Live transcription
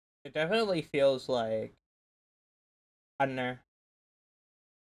It definitely feels like, I don't know.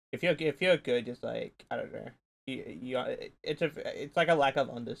 If you're good, it's like, I don't know. It's like a lack of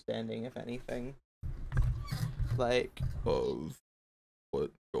understanding, if anything. Like, Of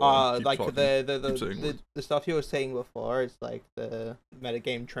what? Go on. Keep like talking. Keep saying the stuff you were saying before is like the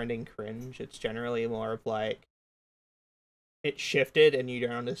metagame trending cringe. It's generally more of like it shifted and you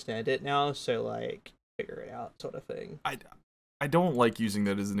don't understand it now, so like figure it out sort of thing. I don't like using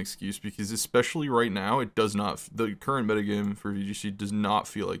that as an excuse because especially right now, it does not. The current metagame for VGC does not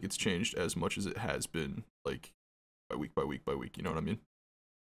feel like it's changed as much as it has been, like by week by week by week. You know what I mean?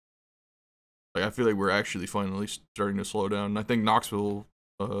 Like I feel like we're actually finally starting to slow down. And I think Knoxville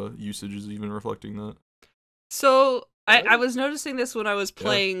usage is even reflecting that. So I was noticing this when I was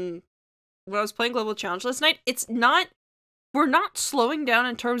playing Global Challenge last night. We're not slowing down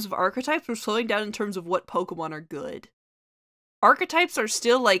in terms of archetypes. We're slowing down in terms of what Pokemon are good. Archetypes are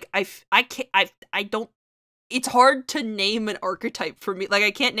still like I don't. It's hard to name an archetype for me. Like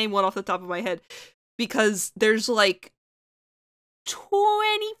I can't name one off the top of my head because there's like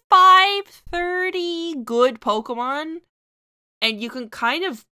 25, 30 good Pokemon, and you can kind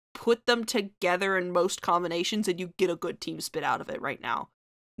of put them together in most combinations, and you get a good team spit out of it right now.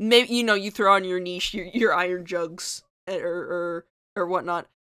 Maybe you throw on your niche, your Iron Jugs or whatnot,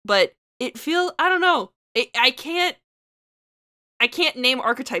 but it feels I don't know. I can't name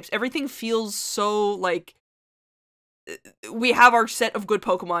archetypes. Everything feels so like we have our set of good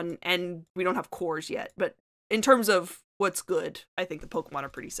Pokemon and we don't have cores yet. But in terms of what's good, I think the Pokemon are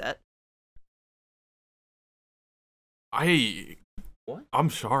pretty set. I'm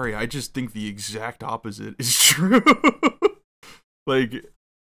sorry. I just think the exact opposite is true. Like,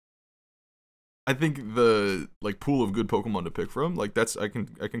 I think the like pool of good Pokemon to pick from, like I can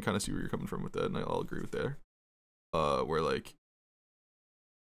kind of see where you're coming from with that, and I'll agree with that. Where like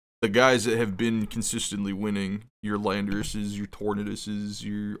the guys that have been consistently winning, your Landorus's, your Tornaduses,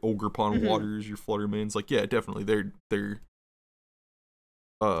 your Ogerpon Waters, your Fluttermans, like yeah, definitely they're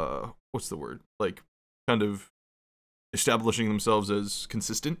what's the word? Like kind of establishing themselves as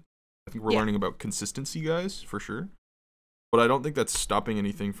consistent. I think we're learning about consistency, guys, for sure. But I don't think that's stopping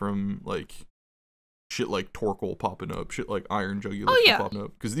anything from like shit like Torkoal popping up, shit like Iron Jugular popping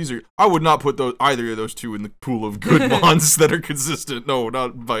up. Because I would not put either of those two in the pool of good mons that are consistent. No,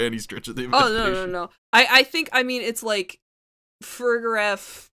 not by any stretch of the imagination. Oh, no. I think, it's like,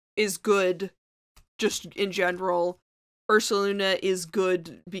 Fergaref is good, just in general. Ursaluna is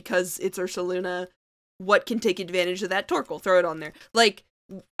good because it's Ursaluna. What can take advantage of that? Torkoal, throw it on there. Like,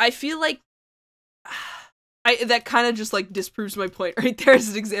 I feel like, that kind of just, like, disproves my point right there as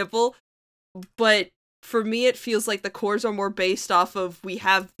an example. But for me, it feels like the cores are more based off of we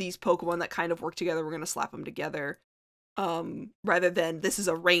have these Pokemon that kind of work together. We're going to slap them together. Rather than this is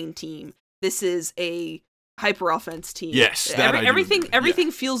a rain team. This is a hyper offense team. Yes, everything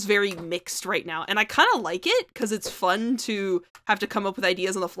feels very mixed right now. And I kind of like it because it's fun to have to come up with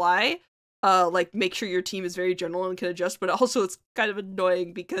ideas on the fly. Like make sure your team is very general and can adjust. But also it's kind of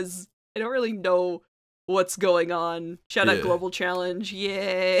annoying because I don't really know what's going on. Shout out Global Challenge,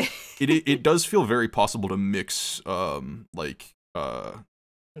 yay. It does feel very possible to mix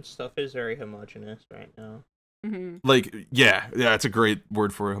stuff is very homogenous right now. Like yeah, it's a great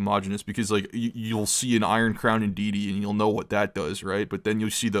word for homogenous because like you'll see an Iron Crown and DD and you'll know what that does, right? But then you'll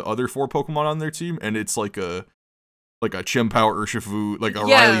see the other 4 Pokemon on their team and it's like a Chien-Pao Urshifu, like a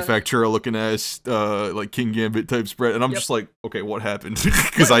Riley Factura looking ass, like King Gambit type spread, and I'm just like, okay, what happened?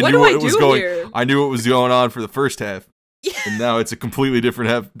 Because I knew what was going. Here? I knew what was going on for the first half, and now it's a completely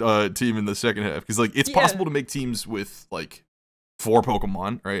different team in the second half. Because like it's possible to make teams with like 4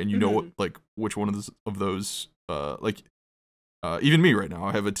 Pokemon, right? And you know what, like which one of those, even me right now,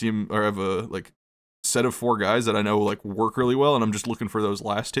 I have a team or I have a like set of 4 guys that I know like work really well, and I'm just looking for those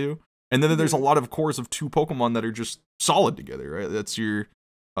last 2. And then there's a lot of cores of 2 Pokemon that are just solid together, right? That's your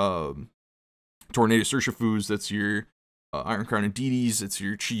Tornadus Urshifus, that's your Iron Crown and DDs, that's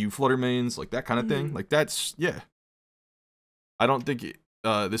your Chi-Yu Fluttermanes, like that kind of thing. Like that's, I don't think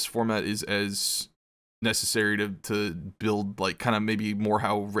this format is as necessary to build like kind of maybe more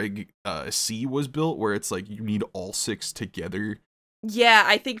how Reg C was built, where it's like you need all 6 together. Yeah,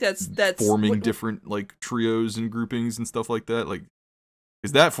 I think that's forming different like trios and groupings and stuff like that. Like,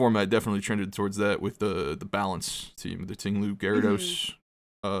 because that format definitely trended towards that with the balance team, the Tinglu Gyarados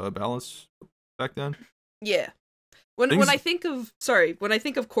balance back then. Yeah. When I think of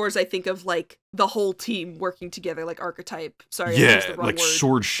cores, I think of like the whole team working together, like archetype. Sorry, I used the wrong like word.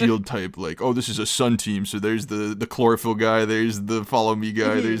 sword shield type. Like, oh, this is a sun team, so there's the chlorophyll guy, there's the follow me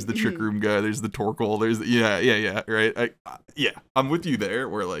guy, there's the trick room guy, there's the Torkoal, there's the yeah, right. I'm with you there.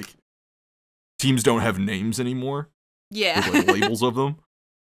 Where like teams don't have names anymore. Yeah, with, like, labels of them,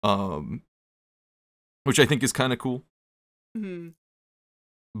 which I think is kind of cool. Mm-hmm.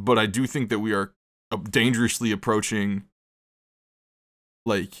 But I do think that we are dangerously approaching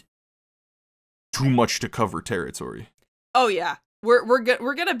like too much to cover territory. Oh yeah, we're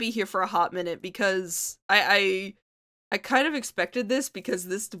gonna be here for a hot minute because I kind of expected this because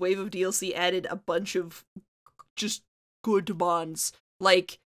this wave of DLC added a bunch of just good mons.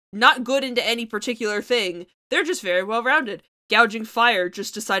 Like, not good into any particular thing. They're just very well rounded. Gouging Fire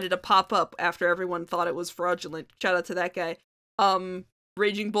just decided to pop up after everyone thought it was fraudulent. Shout out to that guy.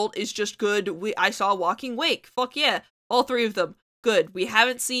 Raging Bolt is just good. I saw Walking Wake. Fuck yeah. All three of them. Good. We've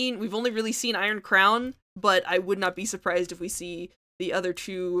only really seen Iron Crown, but I would not be surprised if we see the other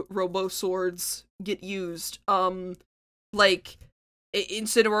two Robo Swords get used. Like,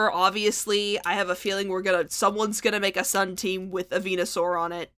 Incineroar, obviously, I have a feeling someone's gonna make a Sun team with a Venusaur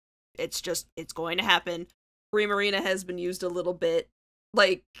on it. It's going to happen. Primarina has been used a little bit.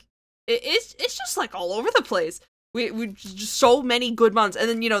 Like, it's just like all over the place. We just so many good mons, and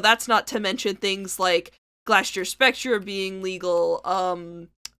then that's not to mention things like Glacier Spectra being legal,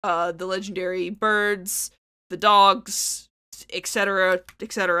 the legendary birds, the dogs, etc.,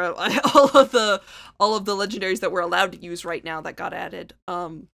 etc. all of the legendaries that we're allowed to use right now that got added.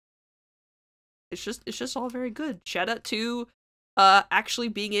 It's just all very good. Shout out to actually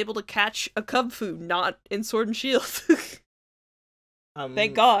being able to catch a Cubfu, not in Sword and Shield.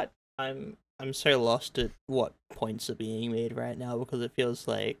 Thank God. I'm so lost at what points are being made right now because it feels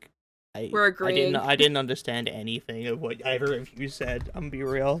like we're agreeing. I didn't understand anything of what either of you said. I'm be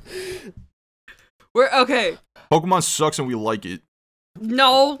real. We're okay. Pokemon sucks and we like it.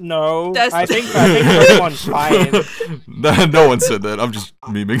 No, I think Pokemon's fine. No one said that. I'm just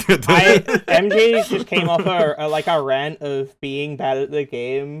memeing it. MJ just came off a rant of being bad at the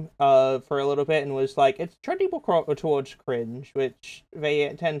game for a little bit and was like, it's trending towards cringe, which they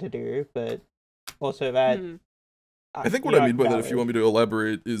tend to do, but also that. I think what I mean by that, if you want me to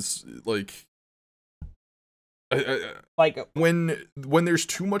elaborate, is like, when there's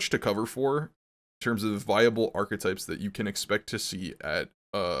too much to cover for. Terms of viable archetypes that you can expect to see at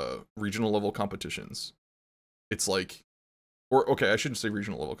regional level competitions, it's like, I shouldn't say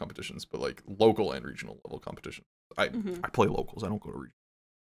regional level competitions, but like local and regional level competitions. I play locals, I don't go to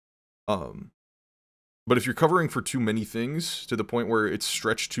regional. But if you're covering for too many things to the point where it's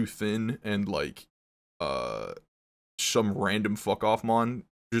stretched too thin and like some random fuck off mon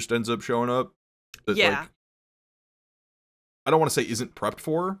just ends up showing up that, like, I don't want to say isn't prepped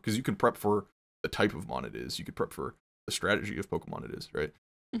for, because you can prep for the type of mon it is. You could prep for the strategy of Pokemon it is, right?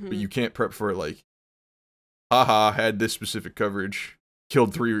 But you can't prep for like, haha, had this specific coverage,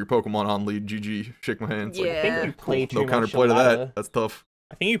 killed 3 of your Pokemon on lead, GG, shake my hands. Yeah. I think you play too no much counterplay to that. That's tough.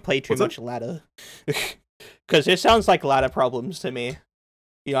 I think you play too much ladder. Because it sounds like ladder problems to me.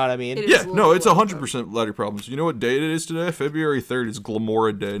 You know what I mean? Yeah, no, it's 100% ladder problems. You know what day it is today? February 3rd is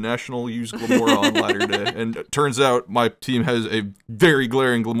Glamora Day, National Use Glamora on Ladder Day. And it turns out my team has a very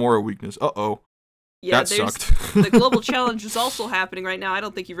glaring Glamora weakness. Uh-oh. Yeah, that sucked. The global challenge is also happening right now. I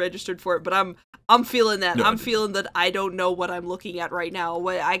don't think you registered for it, but I'm feeling that. No, I'm feeling that I don't know what I'm looking at right now.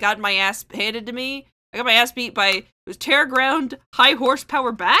 I got my ass handed to me. I got my ass beat by, it was Terra Ground, high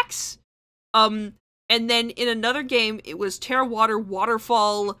horsepower backs. And then in another game, it was Terra Water,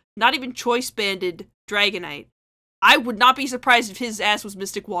 Waterfall, not even choice banded Dragonite. I would not be surprised if his ass was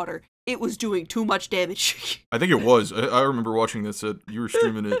Mystic Water. It was doing too much damage. I think it was. I remember watching this. You were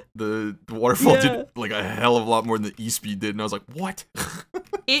streaming it. The Waterfall did like a hell of a lot more than the E-Speed did, and I was like, what?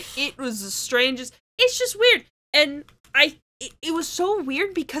 It was the strangest. It's just weird. And it was so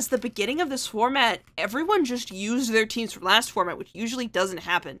weird because the beginning of this format, everyone just used their teams from last format, which usually doesn't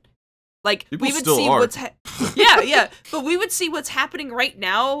happen. Like, people we would still see are. but we would see what's happening right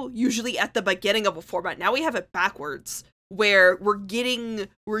now, usually at the beginning of a format. Now we have it backwards, where we're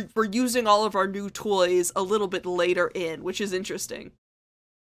using all of our new toys a little bit later in, which is interesting.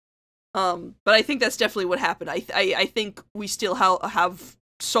 But I think that's definitely what happened. I think we still have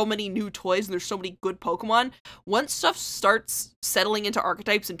so many new toys and there's so many good Pokemon. Once stuff starts settling into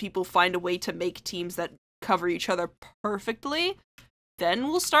archetypes and people find a way to make teams that cover each other perfectly, then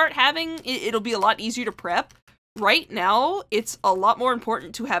we'll start having, it'll be a lot easier to prep. Right now, it's a lot more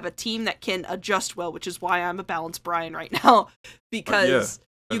important to have a team that can adjust well, which is why I'm a balanced Brian right now. Because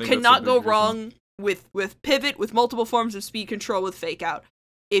you cannot go wrong with pivot, with multiple forms of speed control, with fake out.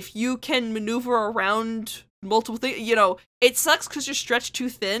 If you can maneuver around multiple things, it sucks because you're stretched too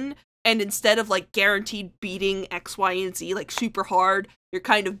thin, and instead of like guaranteed beating X, Y, and Z like super hard, you're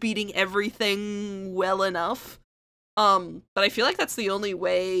kind of beating everything well enough. But I feel like that's the only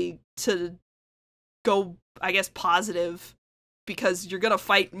way to go, I guess, positive, because you're gonna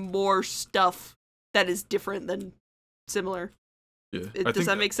fight more stuff that is different than similar. Yeah, Does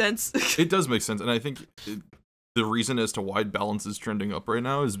that make sense? It does make sense, and I think the reason as to why balance is trending up right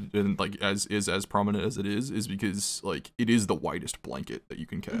now is as prominent as it is because like it is the widest blanket that you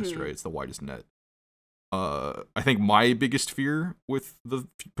can cast, right? It's the widest net. I think my biggest fear with the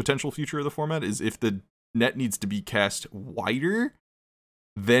potential future of the format is if the net needs to be cast wider,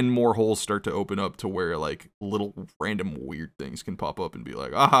 then more holes start to open up to where like little random weird things can pop up and be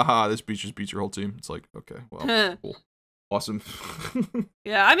like, ah ha ha, this just beats your whole team. It's like, okay, well, cool. Awesome.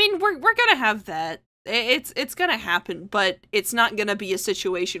 Yeah, I mean, we're gonna have that. It's gonna happen, but it's not gonna be a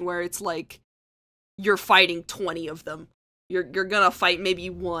situation where it's like you're fighting 20 of them. You're gonna fight maybe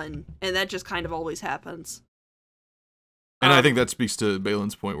one, and that just kind of always happens. And I think that speaks to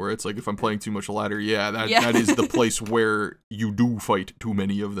Baylynn's point, where it's like, if I'm playing too much ladder, that is the place where you do fight too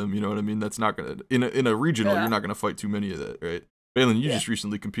many of them. You know what I mean? That's not gonna in a regional, you're not gonna fight too many of that, right? Baylynn, you just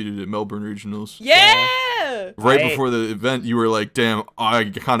recently competed at Melbourne Regionals. Yeah. Right before the event, you were like, "Damn, I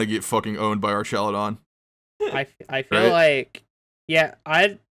kind of get fucking owned by our Shaladon." I feel like,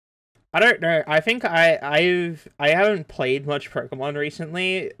 I don't know. I think I haven't played much Pokemon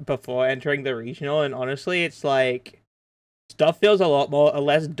recently before entering the regional, and honestly, it's like stuff feels a lot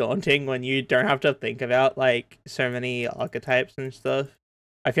less daunting when you don't have to think about like so many archetypes and stuff.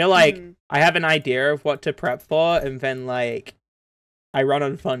 I feel like I have an idea of what to prep for, and then like I run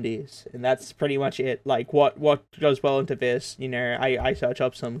on fundies, and that's pretty much it. Like what goes well into this, I search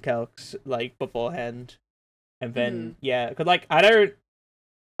up some calcs like beforehand, and then because like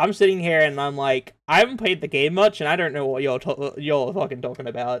I'm sitting here and I'm like, I haven't played the game much, and I don't know what you're fucking talking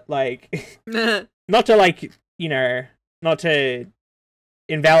about. Like, not to like not to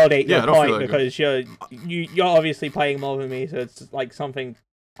invalidate your point, because you're obviously playing more than me, so it's like something,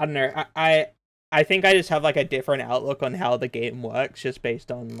 I don't know. I think I just have like a different outlook on how the game works, just based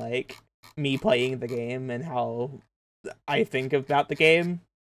on like me playing the game and how I think about the game.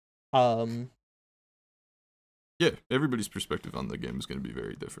 Yeah, everybody's perspective on the game is going to be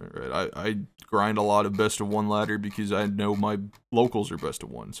very different, right? I grind a lot of best of one ladder because I know my locals are best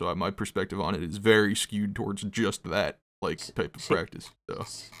of one, so my perspective on it is very skewed towards just that like type of practice. So.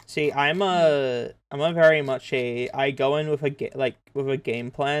 See, I'm a very much I go in with a game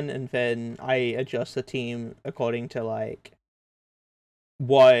plan, and then I adjust the team according to like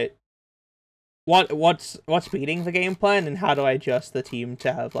what's beating the game plan, and how do I adjust the team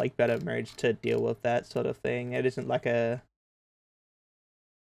to have like better modes to deal with that sort of thing. It isn't like a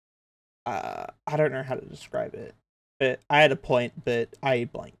I don't know how to describe it, but I had a point, but I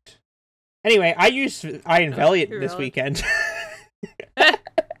blanked. Anyway, I used Iron Valiant this weekend. And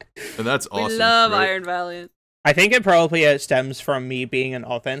that's awesome. We love Iron Valiant. I think it probably stems from me being an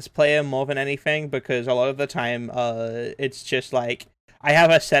offense player more than anything, because a lot of the time it's just like I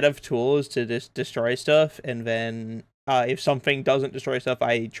have a set of tools to just destroy stuff, and then if something doesn't destroy stuff,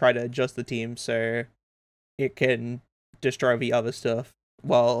 I try to adjust the team so it can destroy the other stuff,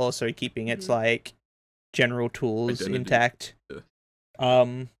 while also keeping its like general tools intact.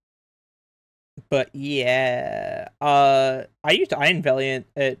 Yeah. But yeah, I used Iron Valiant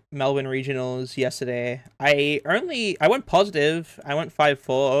at Melbourne Regionals yesterday. I went positive. I went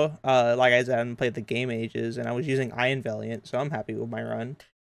 5-4. Like I said, I hadn't played the game ages, and I was using Iron Valiant, so I'm happy with my run.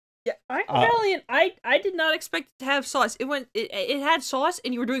 Yeah, Iron Valiant. I did not expect it to have sauce. It had sauce,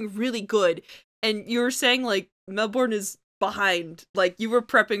 and you were doing really good. And you were saying like Melbourne is behind. Like you were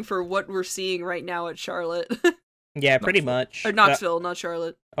prepping for what we're seeing right now at Charlotte. Yeah, pretty much. Or Knoxville, not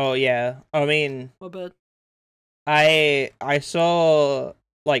Charlotte. Oh yeah, I mean, my bad. I saw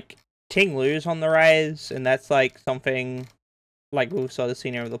like Ting Lu's on the rise, and that's like something like we've sort of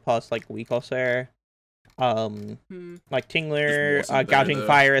seen over the past like week or so. Like Ting Lu, gouging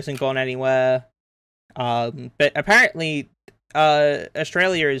fire isn't going anywhere. But apparently,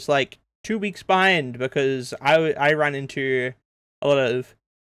 Australia is like 2 weeks behind, because I ran into a lot of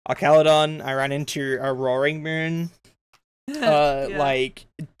Arcalodon, I ran into a Roaring Moon, like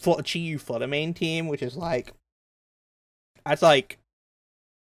Chiyu Fluttermane team, which is like that's like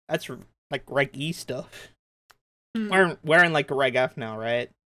Reg E stuff. We're in like Reg F now,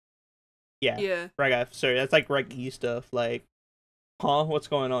 right? Yeah. Reg F. So that's like Reg E stuff. Like, what's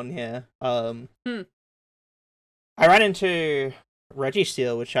going on here? I ran into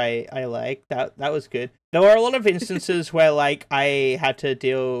Registeel, which I like. That was good. There were a lot of instances where like I had to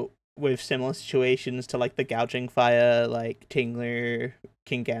deal with similar situations to like the gouging fire, like Tingler,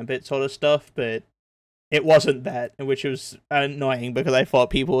 King Gambit sort of stuff, but it wasn't that, which was annoying because I thought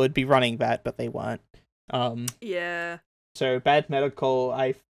people would be running that, but they weren't. Yeah. So bad medical.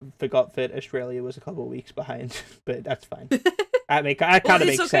 I forgot that Australia was a couple of weeks behind, but that's fine. That kind of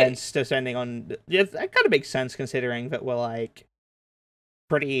makes sense, depending on. Yeah, that kind of makes sense considering that we're like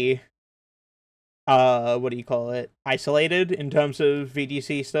pretty. What do you call it? Isolated in terms of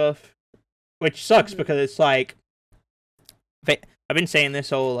VGC stuff, which sucks because it's like. I've been saying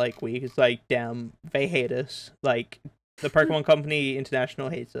this all like week. It's like, damn, they hate us. Like the Pokemon Company International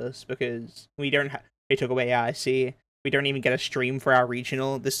hates us because we don't. They took away IC. We don't even get a stream for our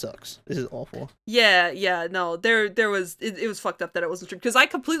regional. This sucks. This is awful. Yeah, no, there was, it was fucked up that it wasn't streamed, because I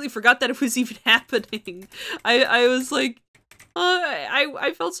completely forgot that it was even happening. I was like,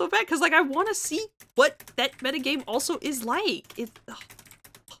 I felt so bad, because, like, I want to see what that metagame also is like.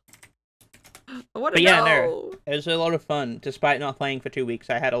 I want to know. No, it was a lot of fun. Despite not playing for 2 weeks,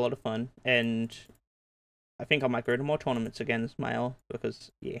 I had a lot of fun, and I think I might go to more tournaments again, Smile,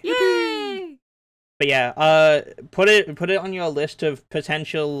 because, yeah. Yay! But yeah, put it on your list of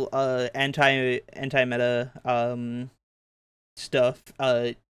potential anti-meta stuff.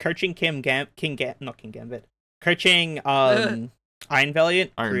 Coaching Coaching Iron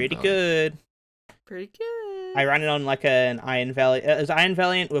Valiant, pretty good. Pretty good. I ran it on like an Iron Valiant. It was Iron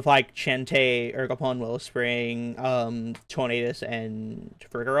Valiant with like Chente, Ergopon, Wellspring, Tornadus, and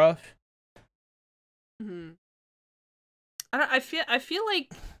Frigoroth. Mm-hmm. I feel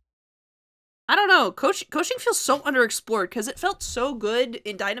like, I don't know, coaching feels so underexplored, because it felt so good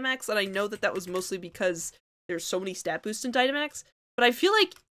in Dynamax, and I know that was mostly because there's so many stat boosts in Dynamax, but I feel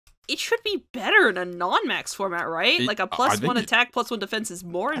like it should be better in a non-max format, right? Like a +1 attack, +1 defense is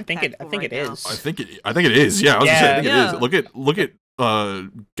more impactful. I think it is. I think it is. Yeah, I was gonna say, I think it is. Look at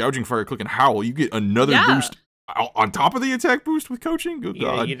Gouging Fire, Click, and Howl. You get another boost on top of the attack boost with coaching. Good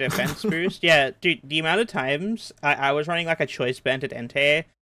God. You defense boost. Yeah, dude. The amount of times I was running like a choice band at Entei,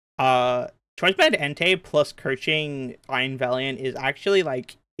 choice band Entei plus coaching Iron Valiant is actually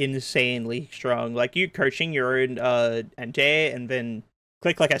like insanely strong. Like you coaching your own Entei and then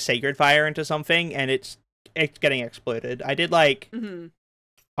click like a Sacred Fire into something, and it's getting exploded. I did like, because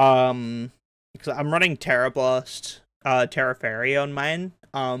I'm running Terra Blast, Terra Fairy on mine.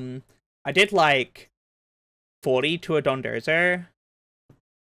 I did like 40 to a Dondozo,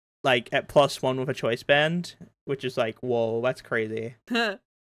 like at +1 with a choice band, which is like, whoa, that's crazy. I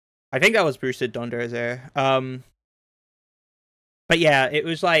think that was boosted Dondozo. But yeah, it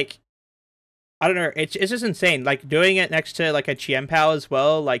was like, I don't know, it's just insane. Like, doing it next to, like, a Chienpao as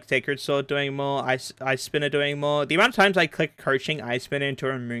well, like, Sacred Sword doing more, Ice Spinner doing more. The amount of times I click coaching Ice Spinner into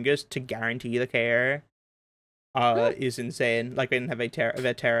a Mungus to guarantee the KO is insane. Like, they didn't have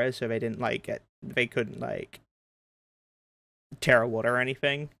their Terra, so they didn't, like, they couldn't, like, Terra Water or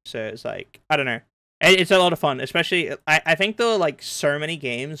anything. So it's like, I don't know. It's a lot of fun, especially, I think there were, like, so many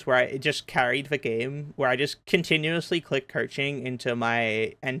games where it just carried the game, where I just continuously click coaching into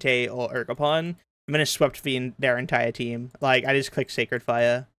my Entei or Ergopon, and then it swept their entire team. Like, I just clicked Sacred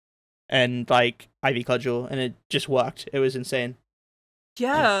Fire, and, like, Ivy Cudgel, and it just worked. It was insane.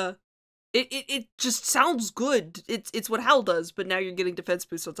 Yeah. It just sounds good. It's what Howl does, but now you're getting defense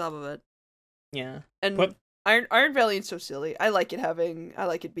boosts on top of it. Yeah. And Iron Valiant's so silly. I like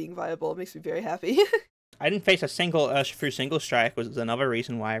it being viable. It makes me very happy. I didn't face a single Urshifu single strike, was another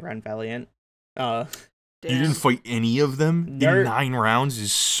reason why I ran Valiant. You didn't fight any of them in 9 rounds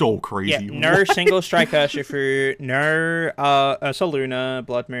is so crazy. Yeah, no single strike Urshifu, no Ursaluna,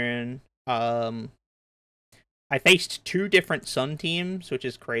 Blood Moon. I faced 2 different Sun teams, which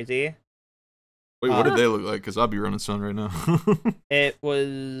is crazy. Wait, what did they look like? Because I'll be running Sun right now. It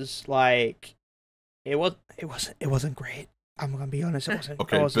was like, it wasn't great. I'm gonna be honest, it wasn't.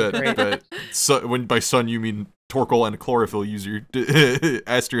 Okay, it wasn't great. Bet. So, when by Sun you mean Torkoal and a Chlorophyll user,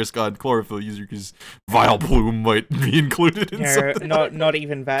 asterisk on Chlorophyll user, because Vileplume might be included in something. Not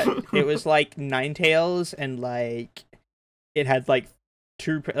even that. It was like Ninetales, and like it had like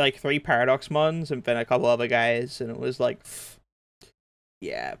 3 Paradox Mons, and then a couple other guys, and it was like,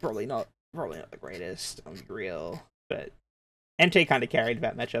 yeah, probably not the greatest. I'm real, but Entei kind of carried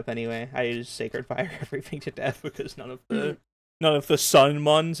that matchup anyway. I used Sacred Fire everything to death because none of the Sun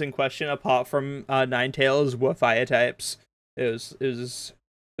Mons in question, apart from Ninetales, were fire types. It was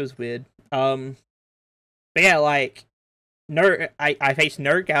weird. But yeah, like I faced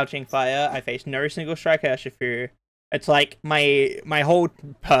no Gouging Fire. I faced no single strike Urshifu. It's like my whole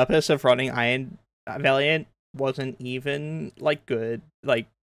purpose of running Iron Valiant wasn't even like good. Like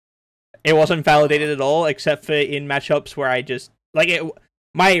it wasn't validated at all, except for in matchups where I just like it.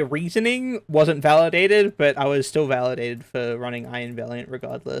 My reasoning wasn't validated, but I was still validated for running Iron Valiant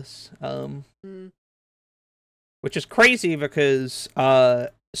regardless. Which is crazy because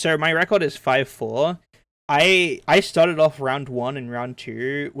so my record is 5-4. I started off round 1 and round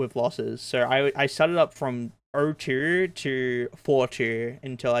 2 with losses. So I started up from 0-2 to 4-2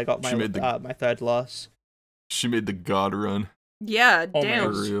 until I got my my third loss. She made the god run. Yeah, Oh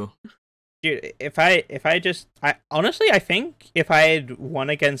damn. For real. Dude, if I honestly I think if I had won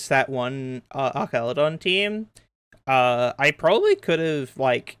against that one Archeladon team, I probably could have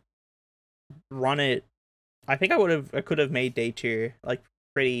like run it. I think I could have made day 2 like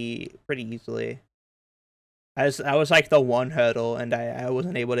pretty easily. As I was like the one hurdle, and I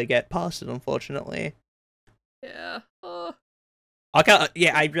wasn't able to get past it, unfortunately. Yeah. Okay,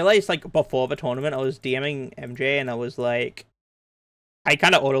 yeah, I realized like before the tournament, I was DMing MJ, and I was like, I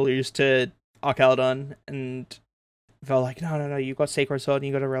kind of auto lose to Archeladon, and felt like, no, you got Sacred Sword,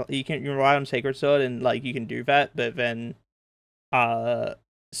 and you can rely on Sacred Sword, and like you can do that, but then,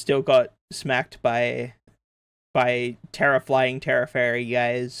 still got smacked by Terra Fairy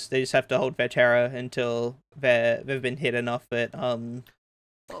guys. They just have to hold their Terra until they've been hit enough that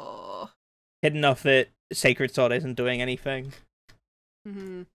Sacred Sword isn't doing anything.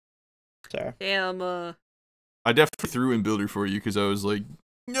 Mm-hmm. So Damn. I definitely threw in Builder for you because I was like,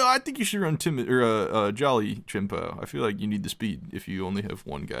 no, I think you should run Timid or Jolly Chimpo. I feel like you need the speed if you only have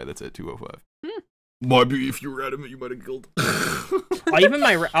one guy that's at 205. Maybe if you were adamant, you might have killed. Even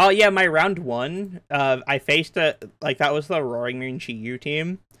my round 1, I faced that was the Roaring Moon Chi-Yu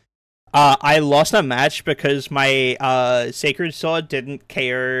team. I lost a match because my Sacred Sword didn't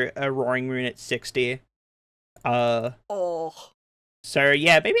KO a Roaring Moon at 60. So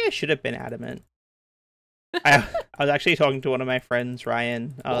yeah, maybe I should have been adamant. I was actually talking to one of my friends,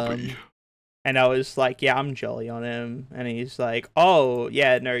 Ryan, and I was like, yeah, I'm jolly on him, and he's like, oh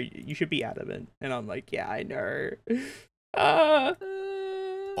yeah, no, you should be adamant, and I'm like, yeah, I know.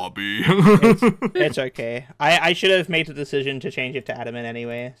 Bobby. It's okay. I should have made the decision to change it to adamant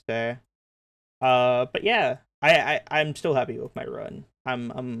anyway. So, but yeah, I'm still happy with my run.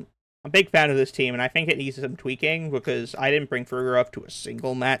 I'm a big fan of this team, and I think it needs some tweaking because I didn't bring Fruger up to a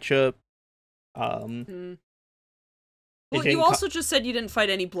single matchup. Well, you also just said you didn't fight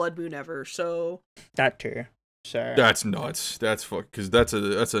any Blood Moon ever, so that too. So that's nuts. That's because that's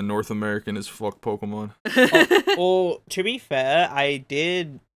a North American as fuck Pokemon. Well, to be fair, I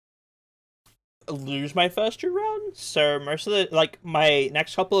did lose my first 2 rounds, so most of the my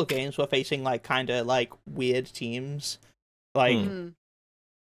next couple of games were facing kind of weird teams. True.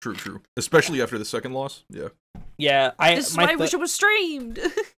 Especially after the second loss. Yeah. Yeah, this is why I wish it was streamed.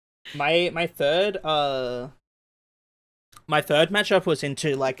 my third matchup was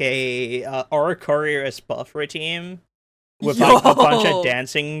into a Oricorier Espafra team with a bunch of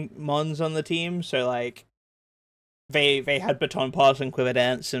dancing mons on the team. So they had Baton Pass and Quiver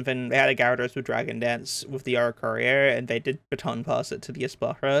Dance, and then they had a Gyarados with Dragon Dance with the Oricorier, and they did Baton Pass it to the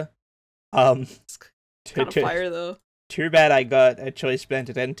Espafra. It's kind of fire though. Too bad I got a Choice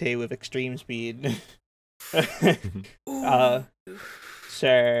Blended Entei with Extreme Speed.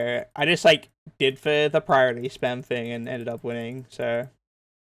 So I just did for the priority spam thing and ended up winning. So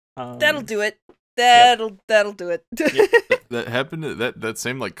that'll do it. That'll do it. That happened. That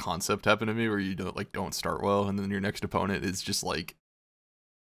same concept happened to me where you don't start well, and then your next opponent is just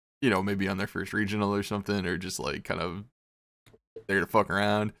maybe on their first regional or something, or just kind of there to fuck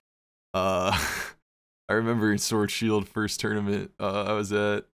around. I remember in Sword Shield first tournament I was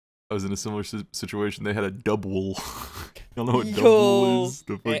in a similar situation. They had a double. Y'all know what double is?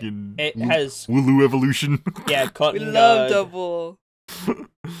 The fucking it has Wooloo evolution. Yeah, we love double.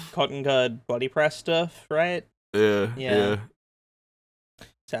 Cotton Guard body press stuff, right? Yeah.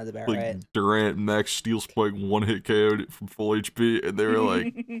 Sounds about right. Durant Max Steel Spike 1-hit KO'd from full HP, and they were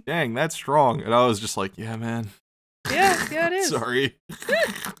like, "Dang, that's strong." And I was just like, "Yeah, man." Yeah, it is. Sorry.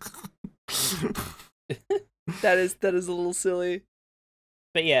 That is a little silly.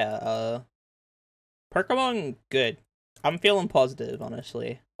 But yeah, Pokemon good. I'm feeling positive,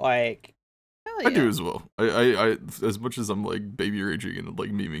 honestly. Hell yeah. I do as well. I as much as I'm baby raging and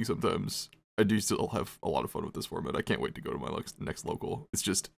memeing sometimes, I do still have a lot of fun with this format. I can't wait to go to my next local. It's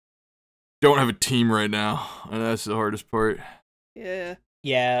just don't have a team right now, and that's the hardest part. Yeah.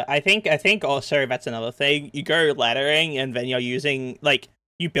 Yeah, I think also that's another thing. You go laddering, and then you're using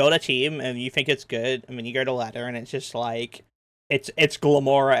you build a team and you think it's good. I mean, you go to ladder and it's just it's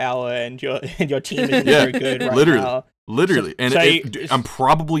Glamora hour, and your team isn't very good right now. Literally. And so I'm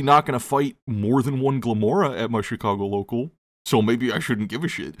probably not going to fight more than one Glamora at my Chicago local, so maybe I shouldn't give a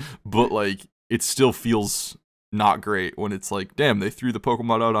shit. But, like, it still feels not great when it's like, damn, they threw the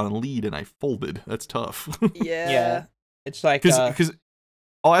Pokemon out on lead and I folded. That's tough. Yeah. It's like... Because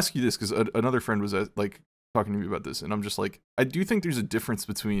I'll ask you this, because another friend was, like, talking to me about this, and I'm just like, I do think there's a difference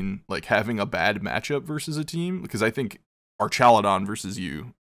between, like, having a bad matchup versus a team, because I think Archaladon versus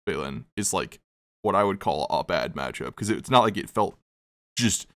you, Baylynn, is, like, what I would call a bad matchup, because it's not like it felt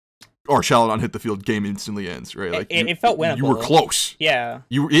just Archaladon hit the field, game instantly ends, right? Like it felt winnable. You were close. Yeah.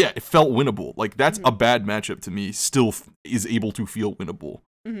 It felt winnable. Like, that's a bad matchup to me, still is able to feel winnable.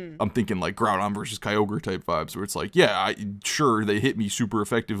 I'm thinking like Groudon versus Kyogre type vibes, where it's like, yeah, sure, they hit me super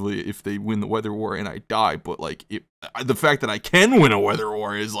effectively if they win the Weather War and I die, but like the fact that I can win a Weather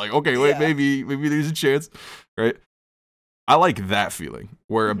War is like, okay, wait, maybe there's a chance, right? I like that feeling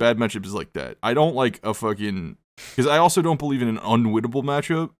where a bad matchup is like that. I don't like a fucking, because I also don't believe in an unwinnable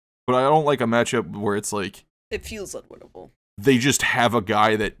matchup, but I don't like a matchup where it's like it feels unwinnable. They just have a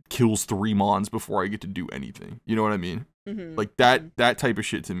guy that kills 3 Mons before I get to do anything. You know what I mean? Like that type of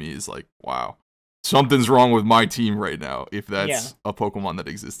shit to me is like, wow, something's wrong with my team right now if that's a Pokemon that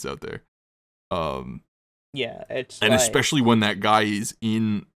exists out there. It's and especially when that guy is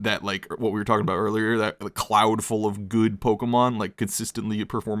in that, like what we were talking about earlier, that cloud full of good Pokemon, like consistently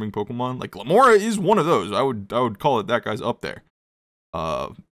performing Pokemon. Like Glamora is one of those. I would call it that guy's up there.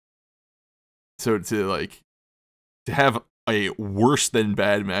 So to have a worse than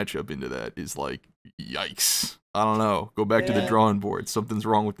bad matchup into that is like, yikes. I don't know. Go back to the drawing board. Something's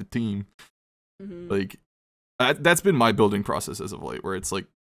wrong with the team. Like, that's been my building process as of late, where it's like,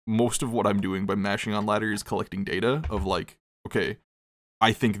 most of what I'm doing by mashing on ladder is collecting data of like, okay,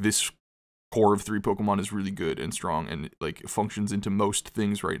 I think this core of 3 Pokemon is really good and strong and like functions into most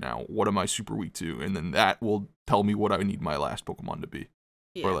things right now. What am I super weak to? And then that will tell me what I need my last Pokemon to be.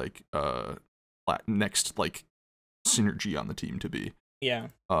 Or like, next, like, synergy on the team to be.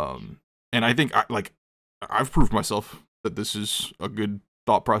 And I think I've proved myself that this is a good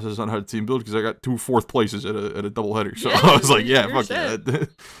thought process on how to team build, because I got 2 4th places at a doubleheader. So I was like, yeah, fuck yeah. The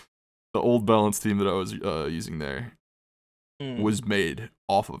old balance team that I was using there was made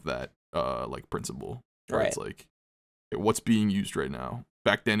off of that like principle. Where it's like, okay, what's being used right now?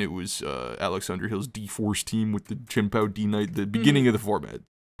 Back then it was Alex Underhill's D-Force team with the Chimpow D-Knight, the beginning of the format.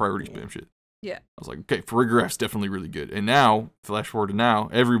 Priority spam shit. I was like, okay, Farigiraf's definitely really good. And now, flash forward to now,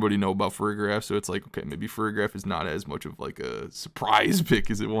 everybody know about Farigiraf, so it's like, okay, maybe Farigiraf is not as much of like a surprise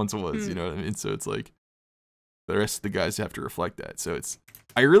pick as it once was, you know what I mean? So it's like, the rest of the guys have to reflect that. So it's,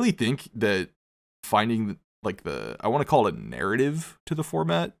 I really think that finding like I want to call it a narrative to the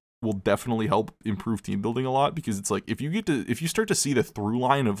format will definitely help improve team building a lot, because it's like, if you start to see the through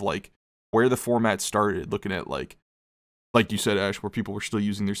line of like where the format started, looking at like you said, Ash, where people were still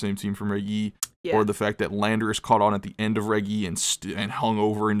using their same team from Reg E, or the fact that Landorus caught on at the end of Reg E and hung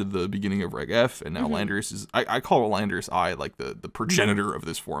over into the beginning of Reg F, and now Landorus is, I call Landorus I, like the progenitor of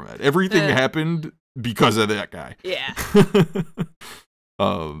this format. Everything happened because of that guy.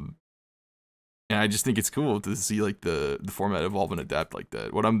 And I just think it's cool to see like the format evolve and adapt like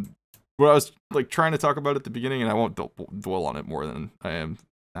that. What I was like trying to talk about at the beginning, and I won't dwell on it more than I am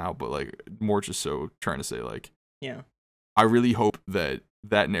now, but like more just so trying to say like, I really hope that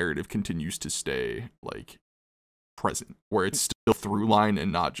narrative continues to stay like present, where it's still through line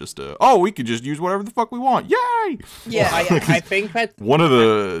and not just we could just use whatever the fuck we want. Yay! I think that one of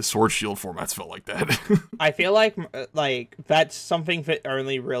the Sword Shield formats felt like that. I feel like that's something that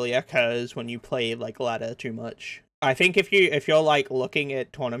only really occurs when you play like ladder too much. I think if you're like looking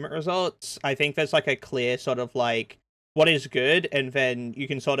at tournament results, I think there's like a clear sort of like what is good, and then you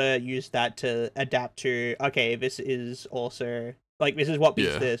can sort of use that to adapt to, okay, this is also like, this is what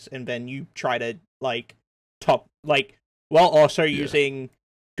beats this, and then you try to like top, like, while also using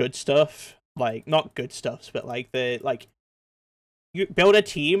good stuff, like not good stuffs, but like you build a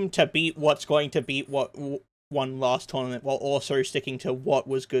team to beat what's going to beat what won last tournament, while also sticking to what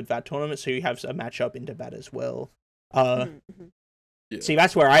was good that tournament, so you have a matchup into that as well. See,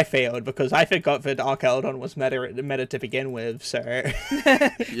 that's where I failed, because I forgot that Archaladon was meta to begin with, so... For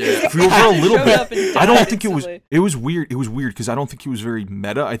a little bit. I don't think it was weird. It was weird, because I don't think he was very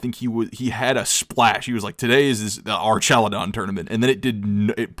meta. I think he had a splash. He was like, today is the Archaladon tournament, and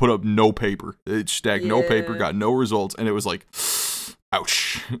then it put up no paper. It stacked no paper, got no results, and it was like,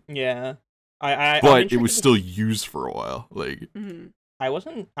 ouch. Yeah. But it was still used for a while. Like... I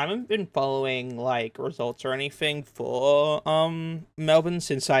haven't been following like results or anything for Melbourne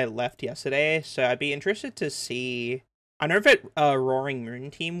since I left yesterday, so I'd be interested to see I know that Roaring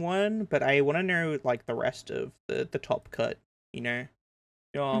Moon team won, but I want to know like the rest of the top cut. You know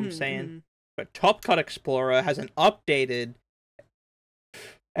what I'm saying? But Top Cut Explorer has an updated.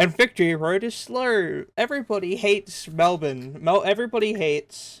 And Victory Road is slow. Everybody hates Melbourne. Everybody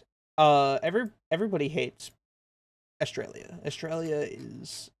hates. Everybody hates Australia. Australia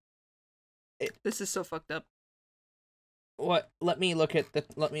is. This is so fucked up. What? Let me look at the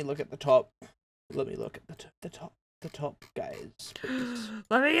top. Let me look at the top guys. Please.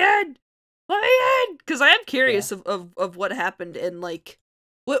 Let me in, because I am curious of what happened, and like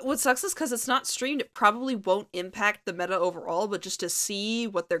what sucks is because it's not streamed. It probably won't impact the meta overall, but just to see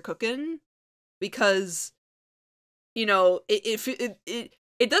what they're cooking, because you know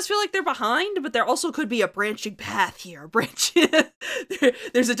it does feel like they're behind, but there also could be a branching path here.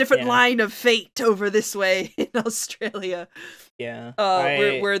 There's a different line of fate over this way in Australia. Yeah.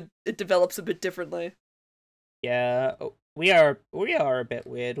 Where it develops a bit differently. Yeah, we are a bit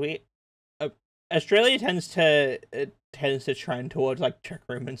weird. Australia tends to trend towards like Trick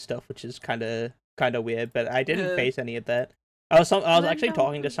Room and stuff, which is kind of weird. But I didn't face any of that. I was actually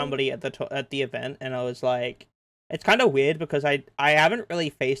talking to somebody at the event, and I was like, it's kind of weird because I haven't really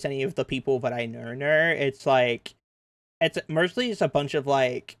faced any of the people that I know. It's like, it's mostly just a bunch of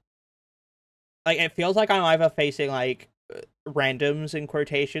like it feels like I'm either facing like randoms in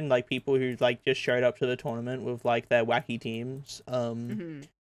quotation, like people who like just showed up to the tournament with like their wacky teams, and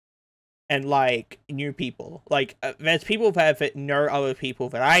like new people. Like there's people that know other people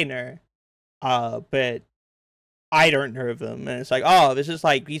that I know, but I don't know them, and it's like, oh, this is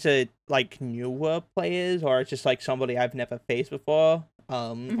like these are like newer players, or it's just like somebody I've never faced before,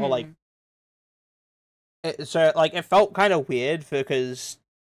 or like so like it felt kind of weird because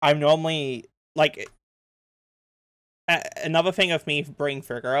I'm normally like another thing of me bringing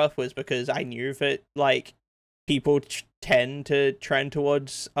Figure Off was because I knew that like people tend to trend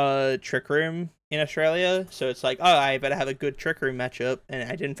towards Trick Room in Australia, so it's like, oh, I better have a good Trick Room matchup, and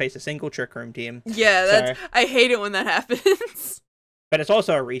I didn't face a single Trick Room team. Yeah, I hate it when that happens. But it's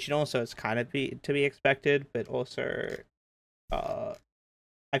also a regional, so it's kind of to be expected. But also,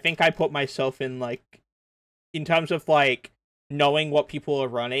 I think I put myself in like, in terms of like knowing what people are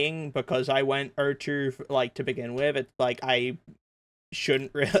running, because I went O2 like to begin with. It's like I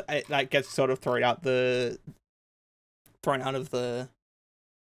shouldn't really that gets sort of thrown out of the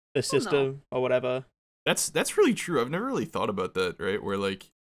system or whatever. That's really true. I've never really thought about that, right? Where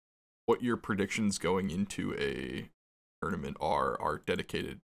like what your predictions going into a tournament are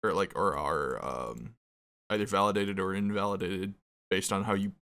dedicated or are either validated or invalidated based on how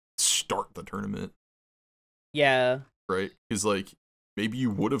you start the tournament. Yeah. Right? Because like maybe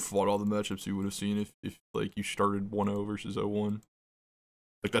you would have fought all the matchups you would have seen if like you started 1-0 versus 0-1.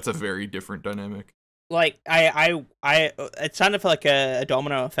 Like that's a very different dynamic. Like it sounded like a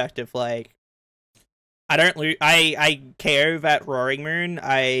domino effect of like I KO that Roaring Moon.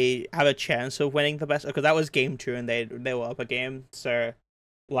 I have a chance of winning the best because that was game 2 and they were up a game. So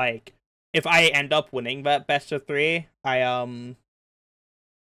like if I end up winning that best of 3,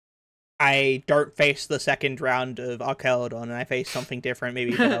 I don't face the second round of Archaeodon and I face something different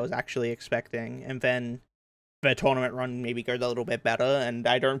maybe that I was actually expecting, and then the tournament run maybe goes a little bit better, and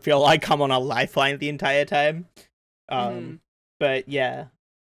I don't feel like I'm on a lifeline the entire time. But yeah.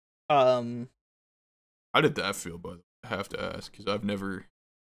 How did that feel, by the way? I have to ask, because I've never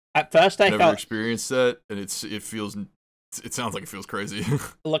at first I felt experienced that, and it sounds like it feels crazy.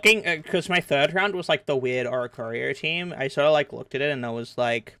 Looking, because my third round was like the weird Oracorio team, I sort of like looked at it and I was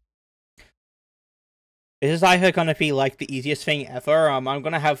like, this is either gonna be like the easiest thing ever. I'm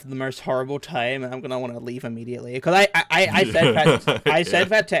gonna have the most horrible time, and I'm gonna want to leave immediately. Because I said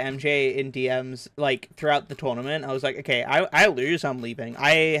that to MJ in DMs like throughout the tournament. I was like, okay, I lose, I'm leaving.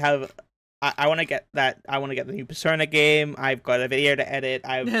 I want to get that. I want to get the new Persona game. I've got a video to edit.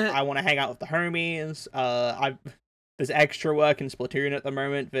 I want to hang out with the homies. There's extra work in Splatoon at the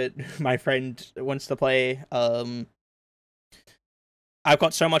moment that my friend wants to play. I've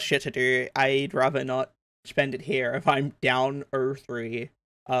got so much shit to do. I'd rather not spend it here if I'm down 0-3.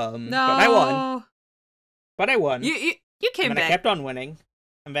 No. But I won. You came back. I kept on winning.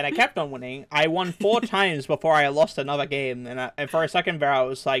 And then I kept on winning. I won 4 times before I lost another game. And for a second there, I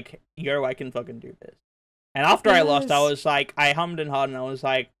was like, yo, I can fucking do this. And after I lost, I was like, I hummed and hawed, and I was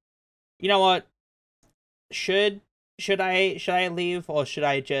like, you know what? Should I leave, or should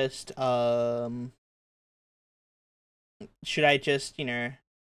I just, you know,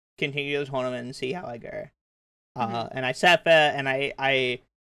 continue the tournament and see how I go? And I sat there and I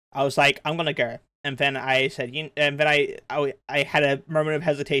was like, I'm gonna go. And then I said, and then I had a moment of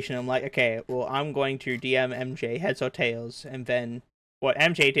hesitation. I'm like, okay, well, I'm going to DM MJ heads or tails. And then what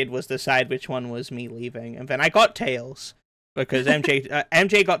MJ did was decide which one was me leaving. And then I got tails because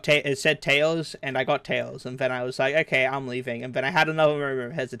MJ got said tails, and I got tails. And then I was like, okay, I'm leaving. And then I had another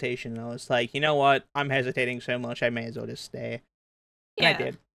moment of hesitation. And I was like, you know what? I'm hesitating so much, I may as well just stay. And I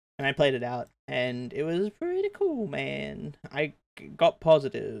did. And I played it out, and it was pretty cool, man. I got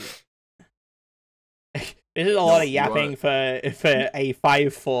positive. This is a lot of yapping for a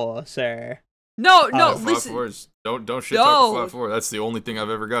 5-4, sir. No, listen. 5-4s. Don't shit talk 5-4. That's the only thing I've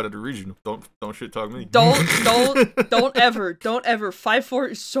ever got at a regional. Don't shit talk me. Don't ever.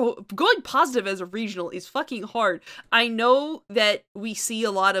 5-4 is so going positive as a regional is fucking hard. I know that we see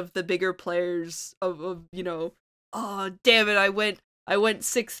a lot of the bigger players of you know, oh damn it, I went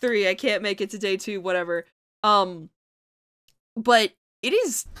 6-3. I can't make it to day 2, whatever. But it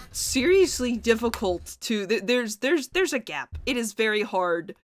is seriously difficult to there's a gap. It is very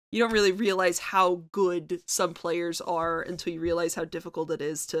hard. You don't really realize how good some players are until you realize how difficult it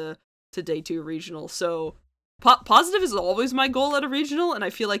is to day 2 regional. So positive is always my goal at a regional, and I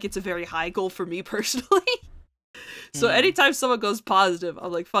feel like it's a very high goal for me personally. So anytime someone goes positive,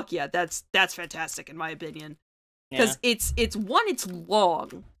 I'm like, fuck yeah, that's fantastic in my opinion. Because it's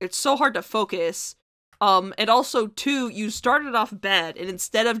long. It's so hard to focus. And also, 2, you started off bad, and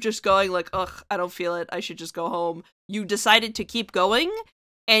instead of just going like, ugh, I don't feel it, I should just go home, you decided to keep going,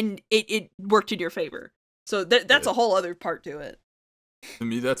 and it worked in your favor. So that's a whole other part to it. To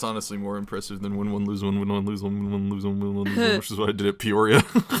me, that's honestly more impressive than win 1, lose 1, win 1, lose 1, win 1, lose 1, win 1, lose 1, which is what I did at Peoria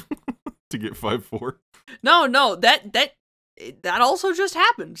to get 5-4. No, that also just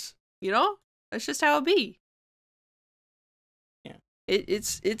happens, you know? That's just how it be.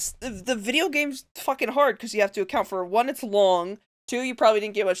 It's the video game's fucking hard because you have to account for 1, it's long. 2, you probably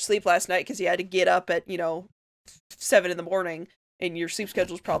didn't get much sleep last night because you had to get up at 7 in the morning, and your sleep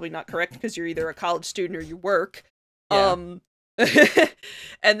schedule's probably not correct because you're either a college student or you work. Yeah.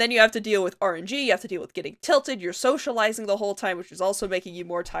 And then you have to deal with RNG. You have to deal with getting tilted. You're socializing the whole time, which is also making you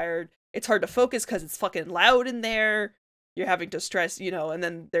more tired. It's hard to focus because it's fucking loud in there. You're having to stress, and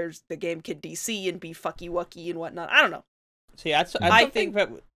then there's the game can DC and be fucky wucky and whatnot. I don't know. See, I think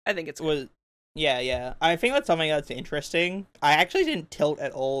it's good. Yeah. I think that's something that's interesting. I actually didn't tilt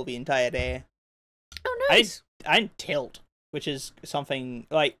at all the entire day. Oh, nice. I didn't tilt, which is something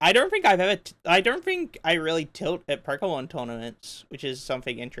like I don't think I really tilt at Pokemon tournaments, which is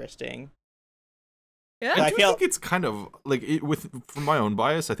something interesting. Yeah, I think it's kind of like from my own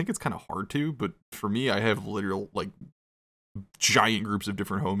bias. I think it's kind of hard to, but for me, I have literal giant groups of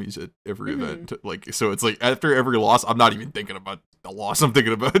different homies at every event. So it's like after every loss, I'm not even thinking about the loss. I'm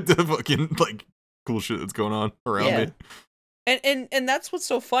thinking about the fucking cool shit that's going on around me. And that's what's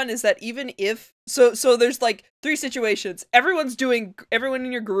so fun is that even if so there's 3 situations. Everyone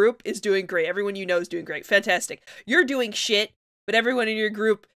in your group is doing great. Everyone you know is doing great. Fantastic. You're doing shit, but everyone in your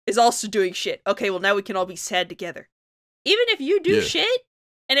group is also doing shit. Okay, well now we can all be sad together. Even if you do shit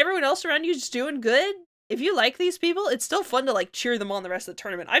and everyone else around you is doing good, if you like these people, it's still fun to cheer them on the rest of the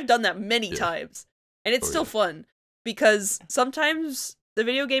tournament. I've done that many times, and it's still fun because sometimes the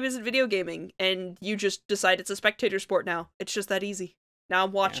video game isn't video gaming, and you just decide it's a spectator sport now. It's just that easy. Now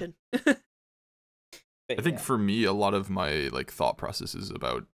I'm watching. I think for me, a lot of my thought processes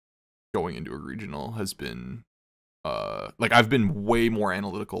about going into a regional has been I've been way more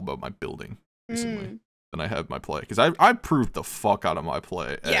analytical about my building recently than I have my play, because I proved the fuck out of my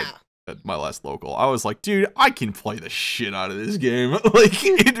play at my last local. I was like, dude, I can play the shit out of this game.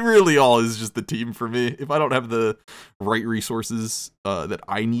 It really all is just the team for me. If I don't have the right resources that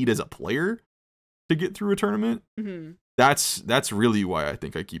I need as a player to get through a tournament, that's really why I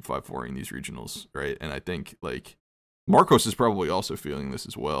think I keep 5-4ing these regionals, right? And I think Marcos is probably also feeling this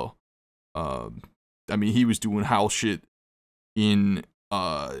as well. I mean, he was doing howl shit in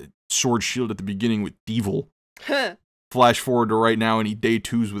Sword Shield at the beginning with Devil. Flash forward to right now, and he day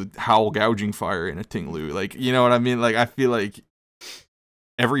 2s with Howl Gouging Fire and a Tinglu. You know what I mean? I feel like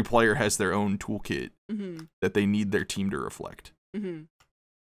every player has their own toolkit that they need their team to reflect.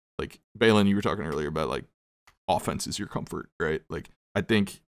 Baylynn, you were talking earlier about offense is your comfort, right? I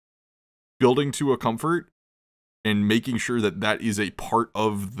think building to a comfort and making sure that that is a part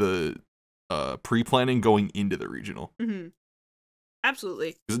of the pre-planning going into the regional.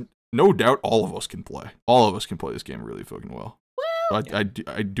 Absolutely. No doubt all of us can play. All of us can play this game really fucking well. Well, I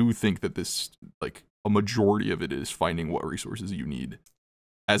do think that this, a majority of it is finding what resources you need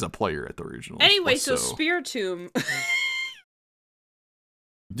as a player at the regionals. Anyway, so Spiritomb.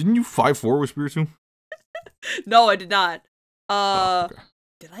 Didn't you 5-4 with Spiritomb? No, I did not. Okay.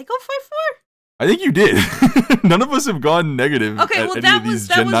 Did I go 5-4? I think you did. None of us have gone negative Okay, at well, any that of these was-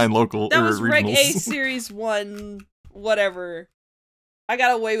 that Gen was- 9 local That or was Reg A regionals. Series 1, whatever. I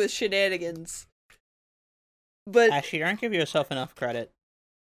got away with shenanigans. But Actually, you don't give yourself enough credit.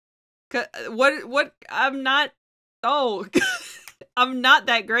 what I'm not. Oh, I'm not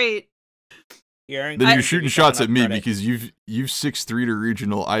that great. You're Then you're shooting shots at me because you've 6'3" to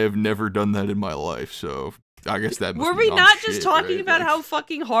regional. I have never done that in my life, so I guess that must Were be we on not shit, just talking right? about Like, how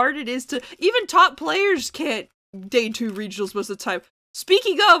fucking hard it is to even top players can't day 2 regionals most of the time?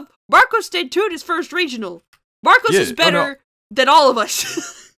 Speaking of, Marcos stayed 2 at his first regional. Marcos is better than all of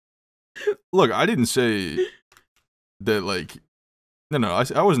us. Look, I didn't say that. Like, no,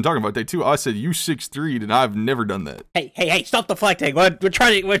 I wasn't talking about day 2. I said you 6'3", and I've never done that. Hey! Stop deflecting. We're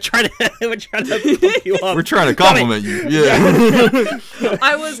trying to pump you up. We're trying to compliment you. Yeah.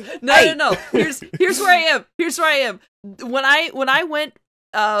 I was no. Here's where I am. When I went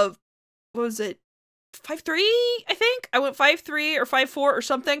what was it? 5'3", I think. I went 5'3" or 5'4" or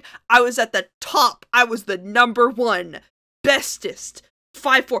something. I was at the top. I was the number 1 bestest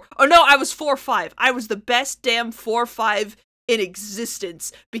 5'4". Oh no, I was 4'5". I was the best damn 4'5" in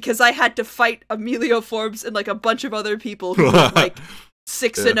existence because I had to fight Emilio Forbes and like a bunch of other people who were like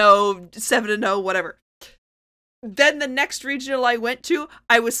 6-0, 7-0, whatever. Then the next regional I went to,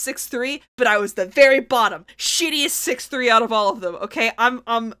 I was 6'3", but I was the very bottom, shittiest 6'3" out of all of them. Okay, I'm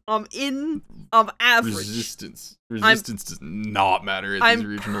average. Resistance does not matter at I'm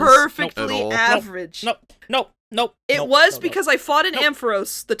these regionals perfectly at all. average. Nope. It was because I fought in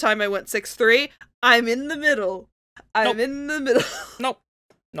Ampharos the time I went 6'3". I'm in the middle. Nope.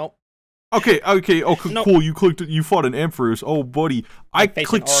 Okay. Oh, Nope. cool. You fought an Ampharos. Oh, buddy, I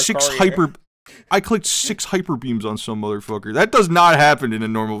clicked I clicked 6 hyper beams on some motherfucker. That does not happen in a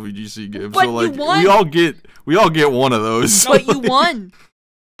normal VGC game. But so like, you won. we all get one of those. But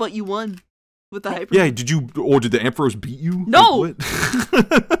you won. With the hyper. Yeah, did the Ampharos beat you? No. Like,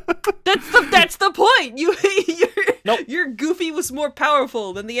 what? That's the point. Nope. Your Goofy was more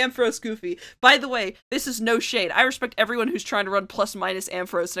powerful than the Ampharos Goofy. By the way, this is no shade. I respect everyone who's trying to run plus minus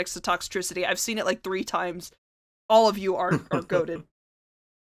Ampharos next to Toxtricity. I've seen it like 3 times. All of you are goated.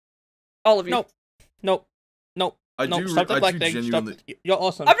 All of you. Nope. Stop deflecting. genuinely- You're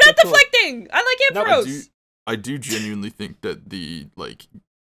awesome. I'm not You're cool. deflecting. I like Ampharos. I do genuinely think that the like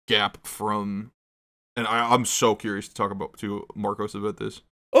gap from, and I'm so curious to talk to Marcos about this.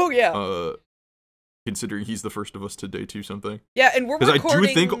 Oh yeah. Considering he's the first of us to day 2 something. Yeah, and we're Because recording. I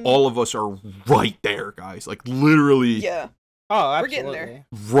do think all of us are right there, guys. Like literally. Yeah. Oh, We're absolutely. getting there.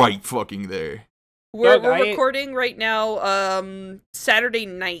 Right fucking there. We're Look, recording right now. Saturday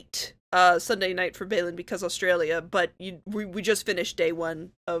night. Sunday night for Baylynn because Australia. But we just finished day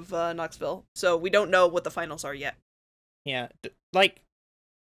 1 of Knoxville, so we don't know what the finals are yet. Yeah,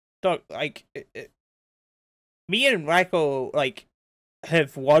 me and Michael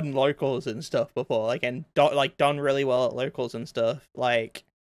have won locals and stuff before, and done really well at locals and stuff. Y'all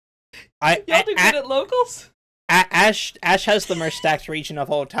do good at locals? Ash has the most stacked region of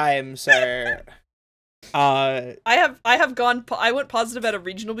all time, so I went positive at a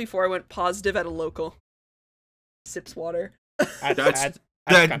regional before I went positive at a local. Sips water.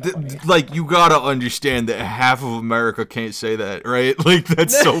 Like, you gotta understand that half of America can't say that, right? Like,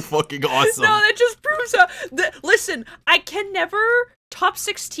 that's so fucking awesome. No, that just proves how. Listen, I can never top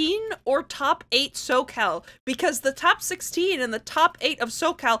 16 or top 8 SoCal because the top 16 and the top 8 of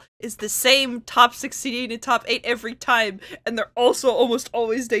SoCal is the same top 16 and top 8 every time, and they're also almost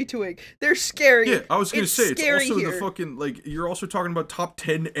always day 2ing. They're scary. Yeah, I was gonna say it's also here. the fucking you're also talking about top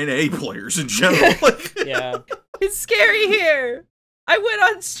 10 NA players in general. Like, yeah. It's scary here. I went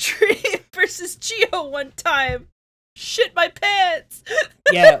on stream versus Geo one time. Shit my pants.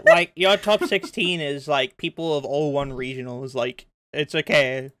 Yeah, your top 16 is people of all won regionals. It's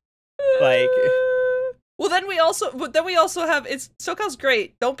okay. Well, then we also have SoCal's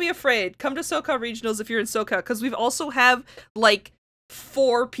great. Don't be afraid. Come to SoCal regionals if you're in SoCal, because we've also have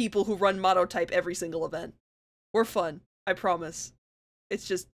 4 people who run monotype every single event. We're fun. I promise. It's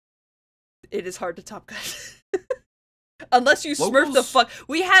just, it is hard to top, guys. Unless you smurf the fuck.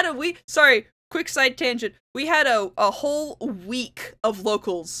 Sorry, quick side tangent. We had a whole week of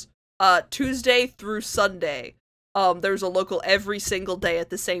locals, Tuesday through Sunday. There was a local every single day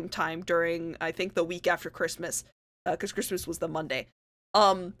at the same time during, I think, the week after Christmas, because Christmas was the Monday.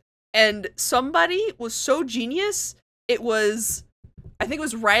 And somebody was so genius, I think it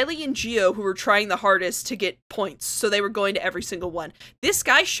was Riley and Gio who were trying the hardest to get points, so they were going to every single one. This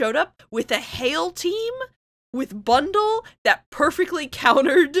guy showed up with a hail team with bundle that perfectly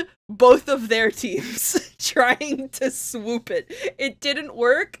countered both of their teams trying to swoop it. It didn't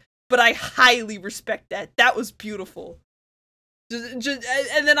work, but I highly respect that. That was beautiful. And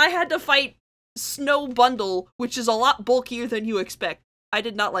then I had to fight Snow Bundle, which is a lot bulkier than you expect. I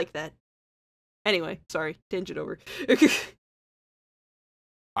did not like that. Anyway, sorry, tangent over.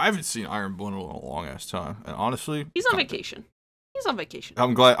 I haven't seen Iron Bundle in a long ass time, and honestly, He's on vacation. He's on vacation.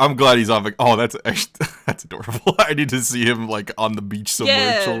 I'm glad he's on vacation. Oh, that's adorable. I need to see him like on the beach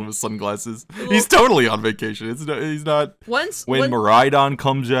somewhere, chilling with sunglasses. He's totally on vacation. He's not. When Miraidon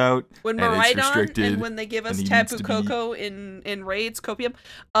comes out, when Miraidon and when they give us Tapu Koko in raids, Copium,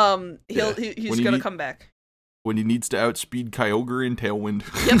 he's gonna come back. When he needs to outspeed Kyogre in Tailwind.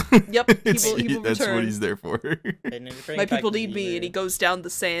 Yep. He will that's return. What he's there for. My people need me, and he goes down the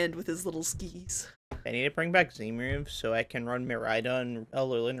sand with his little skis. I need to bring back Z-Move so I can run Miraidon,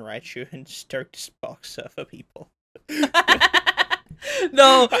 Alolan Raichu, and start this box for people.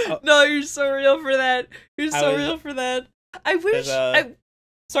 No, you're so real for that. You're so real for that. I wish.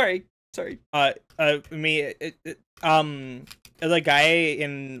 Sorry. The guy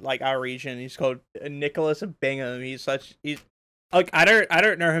in like our region, he's called Nicholas Bingham. He's like I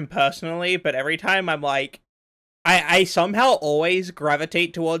don't know him personally, but every time I'm like, I somehow always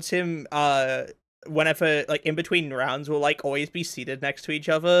gravitate towards him. Whenever like in between rounds, we'll like always be seated next to each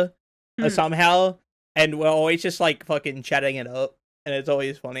other somehow, and we're always just like fucking chatting it up, and it's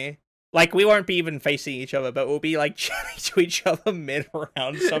always funny. Like we won't be even facing each other, but we'll be like chatting to each other mid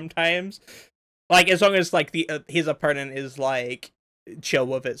round sometimes. Like as long as like his opponent is like chill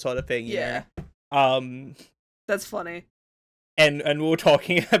with it, sort of thing. Yeah. That's funny. And we were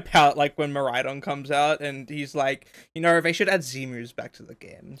talking about like when Miraidon comes out, and he's like, they should add Z-moves back to the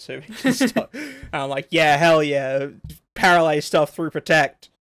game, so we can stop. And I'm like, yeah, hell yeah, paralyze stuff through Protect.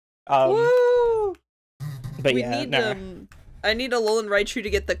 Woo! But I need Alolan Raichu to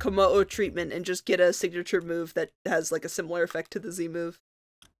get the Komodo treatment and just get a signature move that has like a similar effect to the Z move.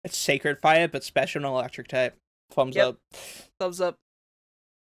 It's Sacred Fire, but special and electric type. Thumbs up. Thumbs up.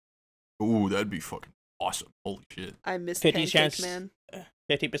 Ooh, that'd be fucking awesome. Holy shit. I miss Pancake Man.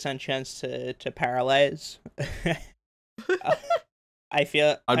 50% chance to paralyze. I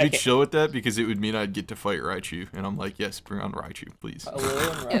feel I'd be chill with that because it would mean I'd get to fight Raichu, and I'm like, yes, bring on Raichu, please.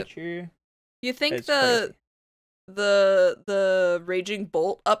 Raichu. You think the Raging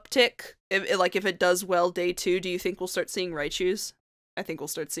Bolt uptick, if it does well day 2, do you think we'll start seeing Raichus? I think we'll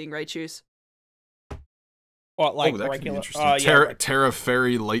start seeing Raichus. What, like that regular? Could be interesting. Terra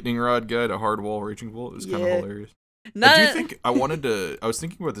Fairy Lightning Rod guy to Hardwall Raging Bolt is kind of hilarious. I do think I was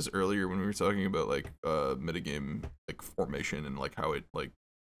thinking about this earlier when we were talking about like metagame like formation and like how it like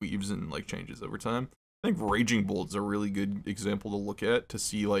weaves and like changes over time. I think Raging Bolt is a really good example to look at to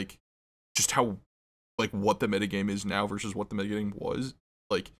see like just how like what the metagame is now versus what the metagame was.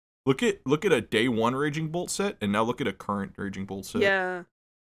 Like look at a day 1 Raging Bolt set and now look at a current Raging Bolt set. Yeah.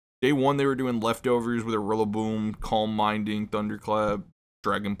 Day 1 they were doing leftovers with a Rillaboom, Calm Minding, Thunderclap,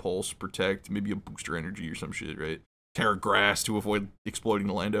 Dragon Pulse, Protect, maybe a Booster Energy or some shit, right? Terra Grass to avoid exploding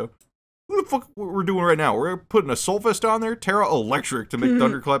the Lando. What the fuck we're doing right now? We're putting a Soul Vest on there, Terra Electric to make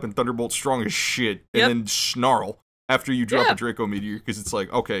Thunderclap and Thunderbolt strong as shit, and then Snarl after you drop a Draco Meteor, because it's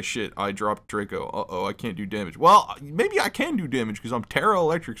like, okay, shit, I dropped Draco. Uh-oh, I can't do damage. Well, maybe I can do damage, because I'm Terra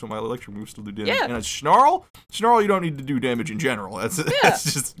Electric, so my electric moves still do damage. Yeah. And it's Snarl, you don't need to do damage in general. That's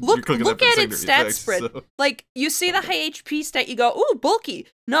just... Look at its stat spread. So. Like, you see the high HP stat, you go, ooh, bulky.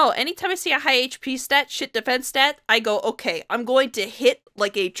 No, anytime I see a high HP stat, shit defense stat, I go, okay, I'm going to hit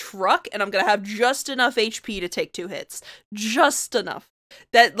like a truck, and I'm going to have just enough HP to take 2 hits. Just enough.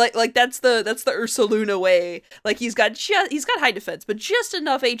 That like that's the Ursaluna way. Like he's got high defense, but just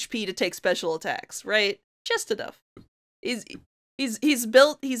enough HP to take special attacks, right? Just enough. He's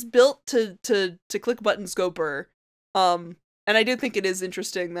built to click buttons, go burr. And I do think it is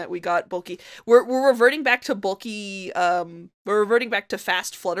interesting that we got bulky. We're reverting back to bulky. We're reverting back to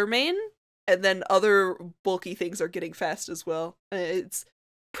fast Fluttermane, and then other bulky things are getting fast as well. It's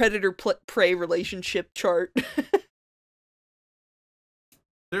predator prey relationship chart.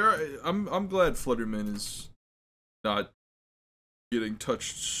 I'm glad Flutterman is not getting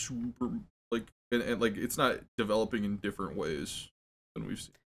touched super like and like it's not developing in different ways than we've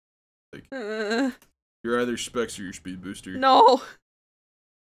seen. Like you're either Specs or your Speed Booster. No.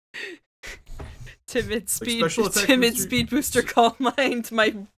 Timid Speed Booster Calm Mind,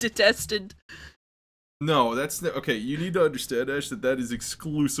 my detested. No, that's okay. You need to understand, Ash, that is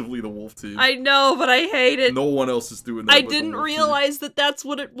exclusively the Wolf team. I know, but I hate it. No one else is doing that. I didn't realize that that's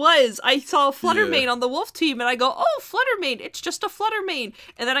what it was. I saw Fluttermane on the Wolf team, and I go, "Oh, Fluttermane! It's just a Fluttermane."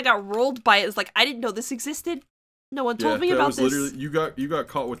 And then I got rolled by it. It's like I didn't know this existed. No one told me about this. Literally, you got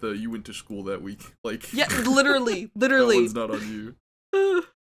caught with you went to school that week. Like yeah, literally. That one's not on you.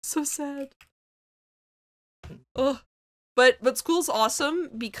 So sad. Ugh. But school's awesome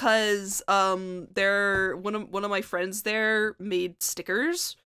because they're one of my friends there made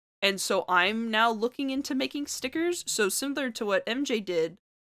stickers, and so I'm now looking into making stickers. So similar to what MJ did,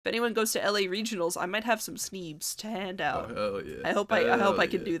 if anyone goes to LA Regionals, I might have some sneebs to hand out. Oh hell yeah! I hope I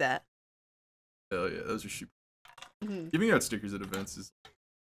can do that. Hell yeah, those are super. Mm-hmm. Giving out stickers at events is.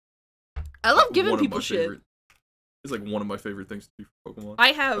 I love giving people shit. It's like one of my favorite things to do for Pokemon.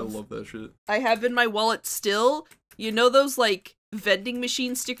 I love that shit. I have in my wallet still. You know those like vending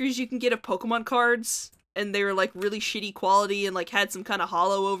machine stickers you can get of Pokemon cards, and they were like really shitty quality and like had some kind of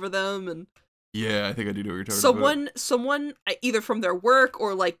hollow over them, and yeah, I think I do know what you're talking about. Someone either from their work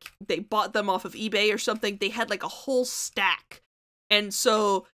or like they bought them off of eBay or something. They had like a whole stack, and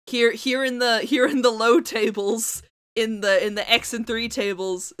so here in the low tables. In the X and 3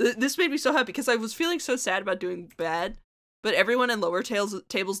 tables, this made me so happy because I was feeling so sad about doing bad, but everyone in lower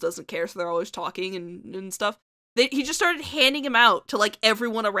tables doesn't care, so they're always talking and stuff. He just started handing them out to like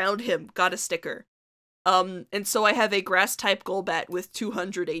everyone around him got a sticker. And so I have a grass type Golbat with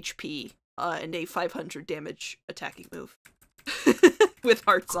 200 HP and a 500 damage attacking move with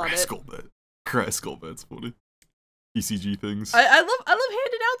hearts on it. Grass Golbat's funny. ECG things. I love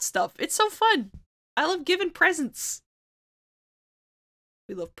handing out stuff. It's so fun. I love giving presents.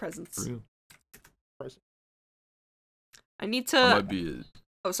 We love presents. For real. I need to. I might be at.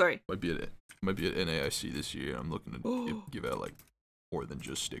 Oh, sorry. Might be at NAIC this year. I'm looking to give out like more than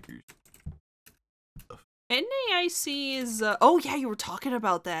just stickers. NAIC is. Oh yeah, you were talking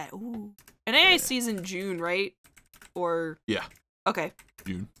about that. Ooh. NAIC is in June, right? Or. Yeah. Okay.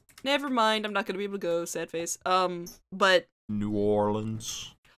 June. Never mind. I'm not gonna be able to go. Sad face. But. New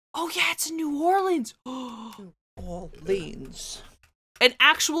Orleans. Oh yeah, it's in New Orleans. New Orleans. An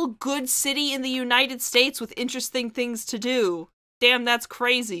actual good city in the United States with interesting things to do. Damn, that's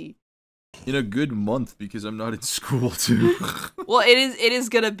crazy. In a good month because I'm not in school too. Well, it is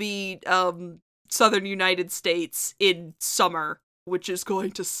gonna be southern United States in summer, which is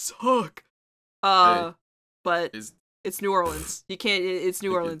going to suck. But it's New Orleans. You can't. It's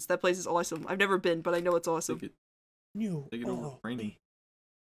New Orleans. That place is awesome. I've never been, but I know it's awesome. New over raining.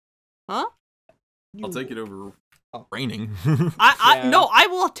 Huh? I'll take it over raining. No, I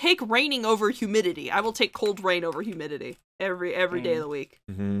will take raining over humidity. I will take cold rain over humidity every day of the week.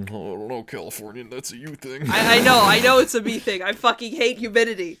 Mm-hmm. Oh, I don't know, Californian. That's a you thing. I know it's a me thing. I fucking hate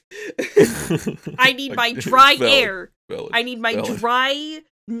humidity. I need my dry air. Valid. I need my dry,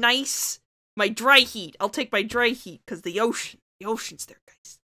 nice, my dry heat. I'll take my dry heat because the ocean's there,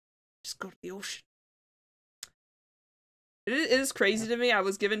 guys. Just go to the ocean. It is crazy to me. I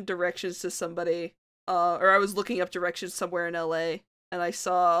was given directions to somebody, or I was looking up directions somewhere in LA, and I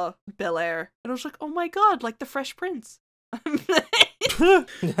saw Bel Air, and I was like, "Oh my god, like the Fresh Prince."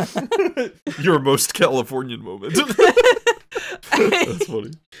 Your most Californian moment. That's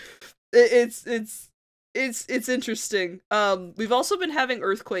funny. It's interesting. We've also been having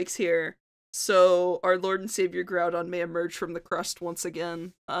earthquakes here, so our Lord and Savior Groudon may emerge from the crust once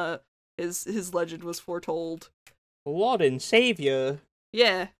again. His legend was foretold. Lord and Savior.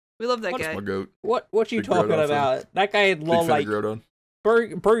 Yeah, we love that guy. My goat. What you talking about? Fan. That guy like Groudon.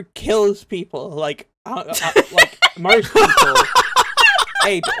 Bird kills people like most people.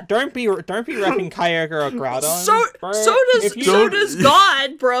 Hey, don't be repping Kyogre or Groudon. So does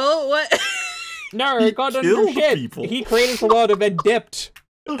God, bro. What? No, God doesn't do shit. People. He created the world and then dipped.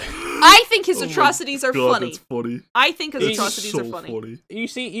 I think his atrocities are funny. That's funny. I think his atrocities are funny. You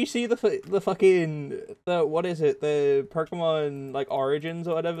see the fucking what is it? The Pokemon like Origins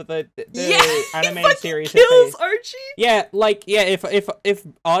or whatever the animated series. Kills Archie. Yeah, if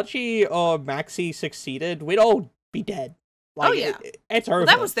Archie or Maxie succeeded, we'd all be dead. Like, it's over. Well,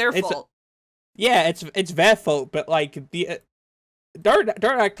 that was their fault. Yeah, it's their fault, but like don't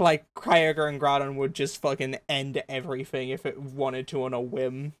act like Kyogre and Groudon would just fucking end everything if it wanted to on a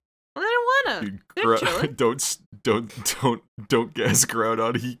whim. Well, they don't wanna. Don't guess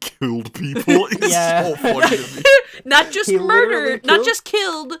Groudon. He killed people. It's so funny to me. Not just murdered, not just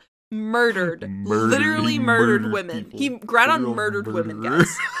killed, murdered. Literally murdered women. Groudon murdered women,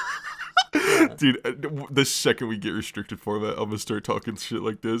 guys. Dude, the second we get restricted format, I'm gonna start talking shit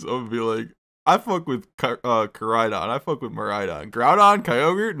like this. I'm gonna be like, I fuck with Koraidon, I fuck with Miraidon. Groudon,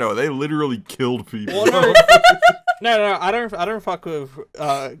 Kyogre, no, they literally killed people. Well, no, I don't fuck with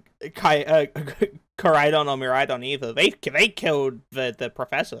Koraidon or Miraidon either. They killed the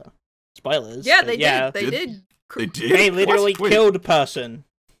professor. Spoilers. Yeah, they did. They did. They literally killed a person.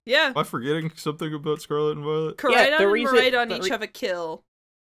 Yeah. Am I forgetting something about Scarlet and Violet? Koraidon and Miraidon each have a kill.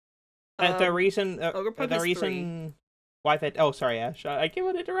 The reason Oh, sorry, Ash. I keep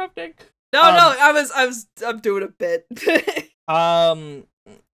on interrupting. No, I'm doing a bit.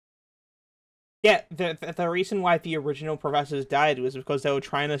 Yeah, the reason why the original professors died was because they were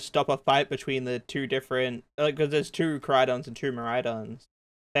trying to stop a fight between the two different, because there's two Koraidons and two Miraidons.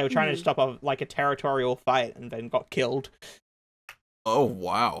 They were trying to stop a territorial fight and then got killed. Oh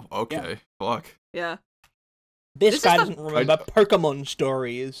wow. Okay. Fuck. Yeah. This guy doesn't remember Pokemon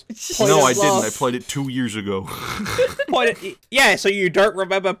stories. No, I didn't. I played it 2 years ago. Yeah, so you don't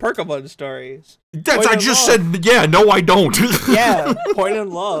remember Pokemon stories. I just said, yeah, no, I don't. Yeah, point in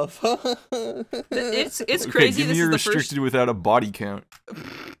love. It's okay, crazy. Give This me is the restricted first. without a body count.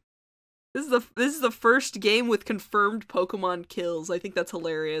 This is the first game with confirmed Pokemon kills. I think that's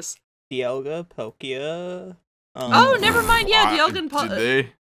hilarious. Dialga, Palkia. Oh, never mind. Yeah, the Elgin. Did they?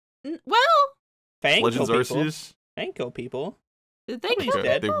 Well, Fang Legends kill people. Arceus? Fang kill people. did they Nobody's kill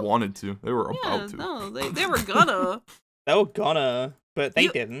dead. They people? wanted to. They were Yeah, about to. no, they were gonna. They were gonna, but they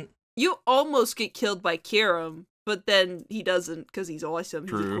You- didn't. You almost get killed by Kiram, but then he doesn't because he's awesome.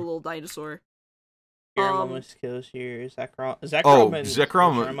 He's a True. cool little dinosaur. Kiram Um, almost kills you. Zekrom. Oh, and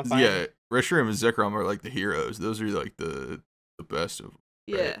Zekrom, Reshiram are fine. yeah, Reshiram and Zekrom are like the heroes. Those are like the best of.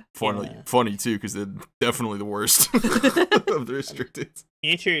 Yeah. Funny too, because they're definitely the worst of the restricted.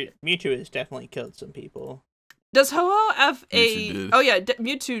 Mewtwo has definitely killed some people. Does Ho-Oh have Mewtwo did. Oh yeah,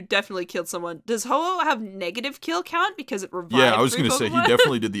 Mewtwo definitely killed someone. Does Ho-Oh have negative kill count because it revived? Yeah, I was 3 gonna say he Pokemon?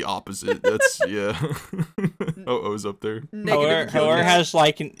 definitely did the opposite. That's yeah. Ho-Oh's up there. Negative kill Hoer count. has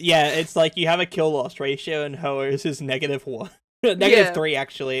it's like you have a kill loss ratio, and Hoer's is -1, -3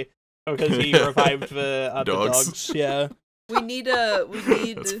 actually, because he revived the dogs. Yeah. We need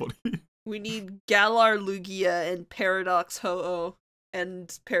That's funny. we need Galar Lugia and Paradox Ho-Oh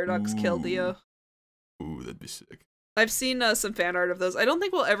and Paradox Keldeo. Ooh, that'd be sick. I've seen some fan art of those. I don't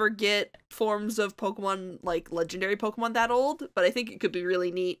think we'll ever get forms of Pokemon, like legendary Pokemon, that old, but I think it could be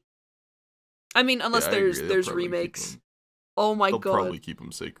really neat. I mean, unless Yeah, I agree. there's They'll probably keep remakes. 'em- Oh my They'll god. probably keep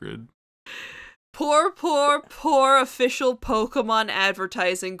them sacred. Poor official Pokemon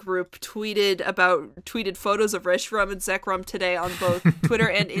advertising group tweeted photos of Reshiram and Zekrom today on both Twitter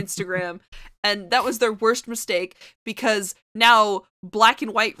and Instagram, and that was their worst mistake because now Black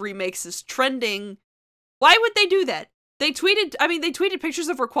and White remakes is trending. Why would they do that? They tweeted pictures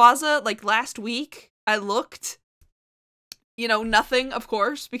of Rayquaza like last week. I looked. Nothing, of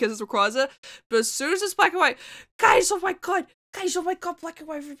course, because it's Rayquaza. But as soon as it's Black and White, guys, oh my god, Black and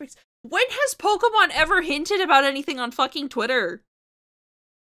White remakes. When has Pokemon ever hinted about anything on fucking Twitter?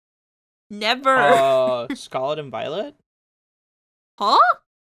 Never. Scarlet and Violet. Huh?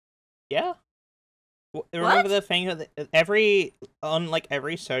 Yeah. Remember the thing that every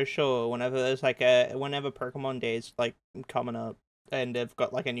social, whenever there's whenever Pokemon Days coming up and they've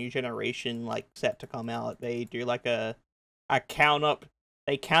got a new generation set to come out, they do a count up.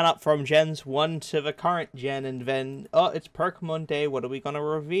 They count up from Gens 1 to the current gen, and then it's Pokemon Day. What are we gonna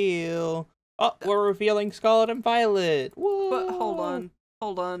reveal? Oh, we're revealing Scarlet and Violet. Whoa! But hold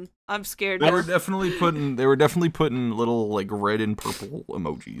on. I'm scared. They were definitely putting little red and purple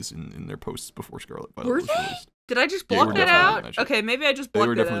emojis in their posts before Scarlet Violet Were was they? released. Did I just They block were that definitely doing out? that shit. Okay, maybe I just They blocked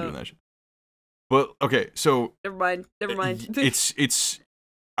were that definitely out. doing that shit. But okay, so Never mind. it's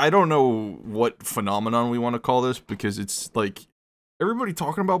I don't know what phenomenon we want to call this because it's everybody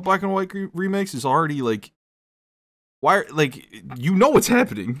talking about Black and White remakes is already why what's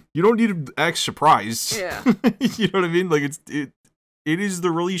happening. You don't need to act surprised. Yeah. You know what I mean? It is the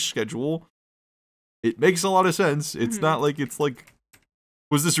release schedule. It makes a lot of sense. It's not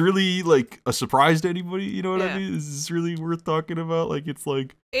was this really a surprise to anybody? You know what I mean? Is this really worth talking about? It's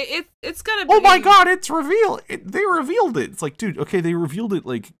it's gonna be. oh my god, it's revealed. They revealed it. It's dude, okay, they revealed it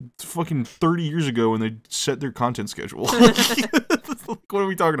fucking 30 years ago when they set their content schedule. What are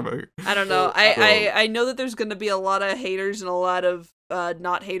we talking about here? I don't know. I know that there's gonna be a lot of haters and a lot of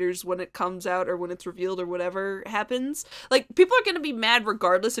not haters when it comes out or when it's revealed or whatever happens. People are gonna be mad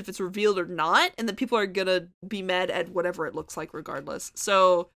regardless if it's revealed or not, and then people are gonna be mad at whatever it looks like regardless.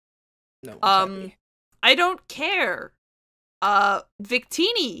 So No one's happy. I don't care.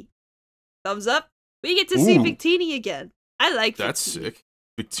 Victini. Thumbs up. We get to see Ooh. Victini again. I like That's Victini. sick.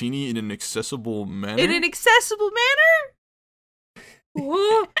 Victini in an accessible manner? In an accessible manner?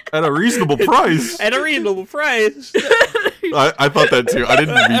 Whoa. At a reasonable price. At a reasonable price. I thought that too. I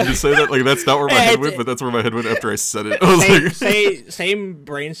didn't mean to say that. That's not where my head went, but that's where my head went after I said it. I was same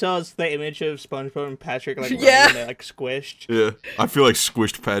brain cells. The image of SpongeBob and Patrick Yeah. running, squished. yeah, I feel like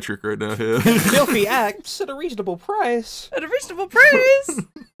squished Patrick right now. Yeah. Filthy acts at a reasonable price. At a reasonable price.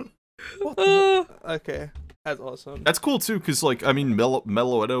 Okay, that's awesome. That's cool too, because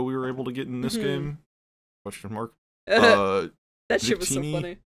Meloetta we were able to get in this game. Question mark. That is shit was so Victini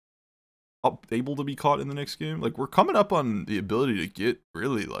funny. able to be caught in the next game? Like, we're coming up on the ability to get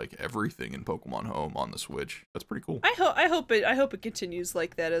really like everything in Pokemon Home on the Switch. That's pretty cool. I hope it continues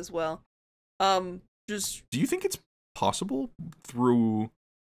like that as well. Just Do you think it's possible through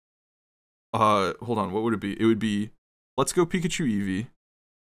hold on, what would it be? It would be Let's Go Pikachu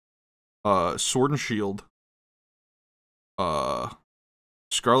Eevee, Sword and Shield,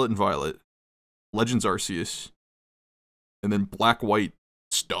 Scarlet and Violet, Legends Arceus, and then Black White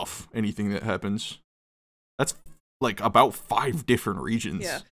stuff, anything that happens. That's like about 5 different regions.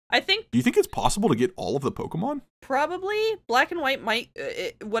 yeah. Do you think it's possible to get all of the Pokemon? Probably Black and White might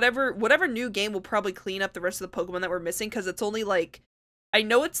whatever new game will probably clean up the rest of the Pokemon that we're missing, because it's only like, I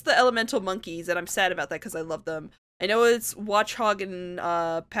know it's the elemental monkeys and I'm sad about that because I love them. I know it's Watchog and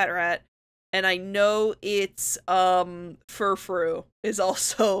Patrat, and I know it's Furfrou has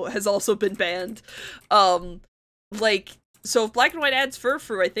also been banned. Like, so if Black and White adds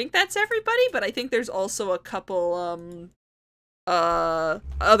Furfrou, I think that's everybody, but I think there's also a couple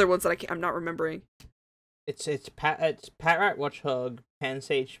other ones that I'm not remembering. It's Patrat, Watchog,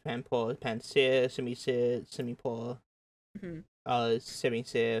 Pansage, Panpour, Pansear, Simipour,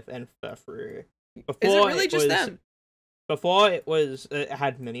 Simisif, and Furfrou. Is it really just them? Before it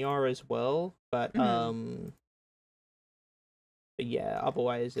had Minior as well, but but yeah,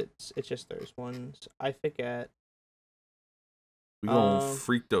 otherwise it's just those ones. I forget. We gonna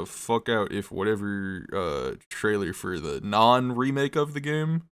freak the fuck out if whatever trailer for the non-remake of the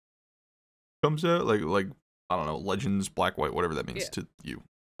game comes out, like I don't know, Legends Black White, whatever that means to you.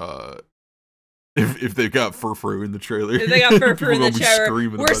 If they've got Furfrou in the trailer, if they got Furfrou in the trailer,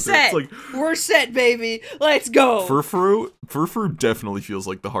 we're set. Like, we're set, baby. Let's go. Furfrou definitely feels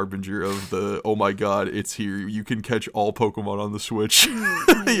like the harbinger of the, oh my god, it's here. You can catch all Pokemon on the Switch.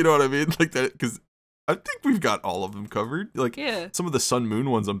 You know what I mean? Like that, because I think we've got all of them covered. Like, some of the Sun Moon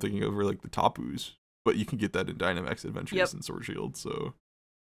ones I'm thinking of are like the Tapus, but you can get that in Dynamax Adventures and Sword Shield, so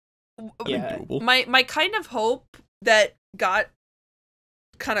doable. My kind of hope that got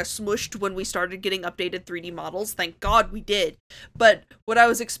kind of smushed when we started getting updated 3D models, thank god we did, but what I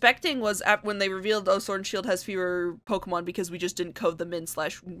was expecting was when they revealed Sword and Shield has fewer Pokemon because we just didn't code them in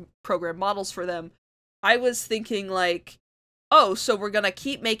 / program models for them, I was thinking like, oh, so we're gonna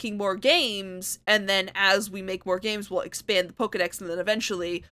keep making more games, and then as we make more games, we'll expand the Pokedex, and then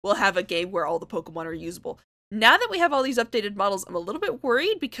eventually we'll have a game where all the Pokemon are usable. Now that we have all these updated models, I'm a little bit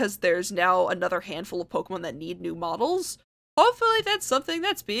worried because there's now another handful of Pokemon that need new models. Hopefully that's something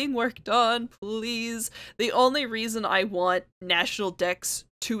that's being worked on, please. The only reason I want National Dex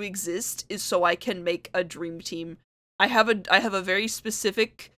to exist is so I can make a dream team. I have a very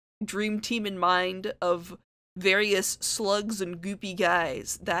specific dream team in mind of various slugs and goopy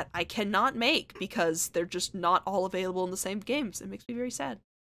guys that I cannot make because they're just not all available in the same games. It makes me very sad.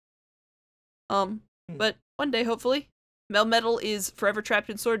 But one day, hopefully. Melmetal is forever trapped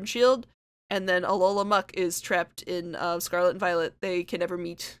in Sword and Shield, and then Alola Muck is trapped in Scarlet and Violet. They can never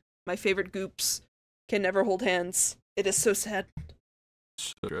meet. My favorite goops can never hold hands. It is so sad.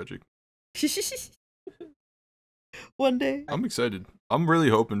 So tragic. One day. I'm excited. I'm really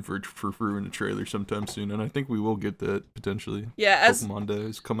hoping for Furfrou in the trailer sometime soon, and I think we will get that potentially. Yeah, as Pokemon Day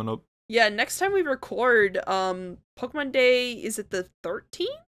is coming up. Yeah, next time we record, Pokemon Day, is it the 13th?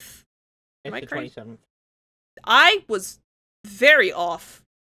 It's the 27th. I was very off.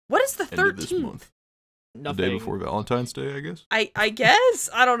 What is the 13th? End of this month. Nothing. The day before Valentine's Day, I guess. I guess?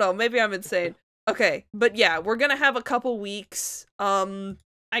 I don't know. Maybe I'm insane. Okay, but yeah, we're gonna have a couple weeks. I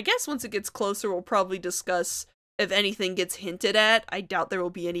guess once it gets closer, we'll probably discuss if anything gets hinted at. I doubt there will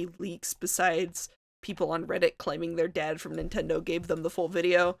be any leaks besides people on Reddit claiming their dad from Nintendo gave them the full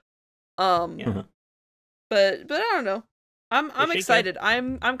video. Yeah. But I don't know. I'm excited.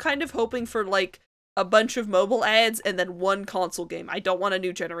 I'm kind of hoping for like a bunch of mobile ads and then one console game. I don't want a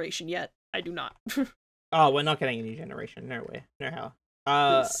new generation yet. I do not. Oh, we're not getting a new generation. No way. No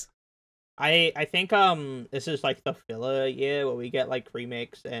how. Please. I think this is like the filler year where we get like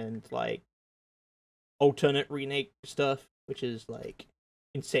remakes and like alternate remake stuff, which is like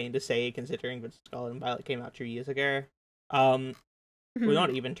insane to say considering that Scarlet and Violet came out 2 years ago. Well,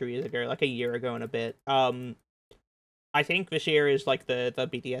 not even 2 years ago, like a year ago and a bit. I think this year is like the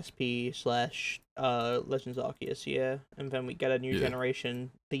BDSP / Legends Arceus year, and then we get a new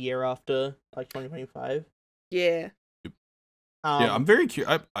generation the year after, like 2025. Yeah. Yeah, I'm very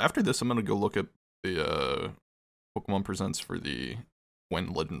curious. After this, I'm gonna go look at the Pokemon Presents for the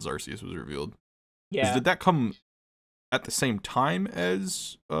when Legends Arceus was revealed. Yeah. Did that come at the same time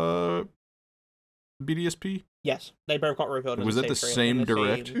as BDSP? Yes, they both got revealed. Was it the same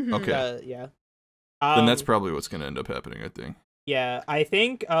direct? Okay. Yeah. Then that's probably what's gonna end up happening, I think. Yeah, I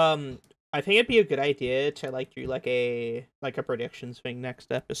think it'd be a good idea to like do like a predictions thing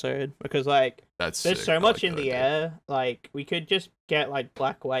next episode, because like There's so much in the air. Like we could just get like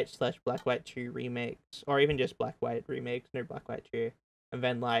Black White / Black White 2 remakes, or even just Black White remakes, no Black White 2, and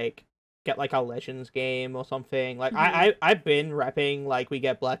then like get like a Legends game or something. Like I've been repping like we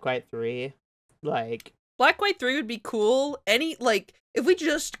get Black White 3, like Black White 3 would be cool. If we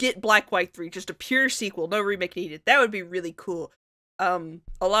just get Black White 3, just a pure sequel, no remake needed, that would be really cool. A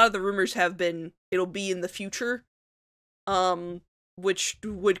lot of the rumors have been it'll be in the future, which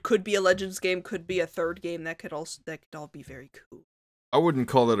could be a Legends game, could be a third game. That could all be very cool. I wouldn't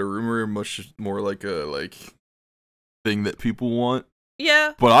call that a rumor, much more like a thing that people want.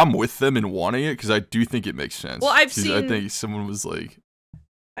 Yeah, but I'm with them in wanting it because I do think it makes sense. Well, I think someone was like,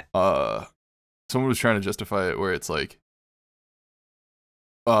 someone was trying to justify it where it's like,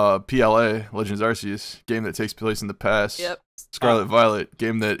 PLA, Legends Arceus, game that takes place in the past. Yep. Scarlet Violet,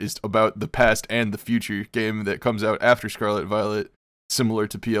 game that is about the past and the future. Game that comes out after Scarlet Violet, similar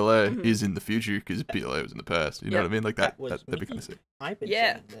to PLA, is in the future because PLA was in the past. You know what I mean? Like that'd be kind of sick. I've been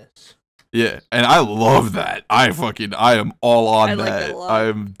saying this. Yeah, and I love that. I am all on that. I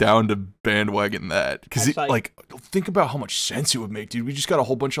am down to bandwagon that because like think about how much sense it would make, dude. We just got a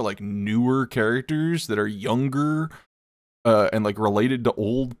whole bunch of like newer characters that are younger, and like related to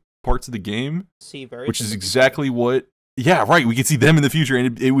old parts of the game, which is exactly what. Yeah, right. We could see them in the future,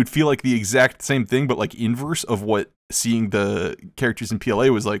 and it would feel like the exact same thing, but like inverse of what seeing the characters in PLA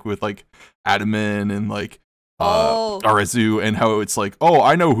was like with like Adaman and like Arazu, and how it's like, oh,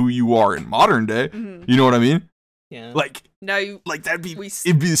 I know who you are in modern day. You know what I mean? Yeah. Like now it'd be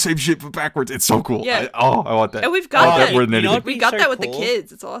the same shit but backwards. It's so cool. Yeah. I want that. And we've got that. More than anything. We got that with the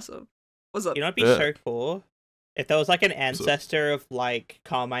kids. It's awesome. What's up? You know what'd be so cool? If there was like an ancestor of like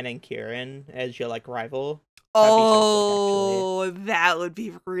Carmine and Kieran as your like rival. That would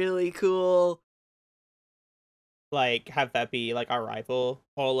be really cool. Like have that be like our rival,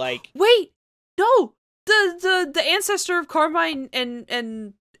 or like wait, no, the ancestor of Carmine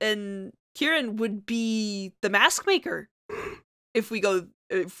and Kieran would be the mask maker. If we go,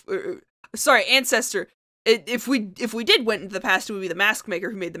 sorry, ancestor. If we did went into the past, it would be the mask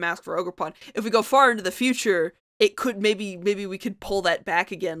maker who made the mask for Ogerpon. If we go far into the future, it could maybe we could pull that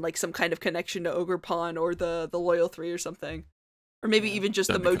back again, like some kind of connection to Ogerpon or the Loyal 3 or something, or maybe even just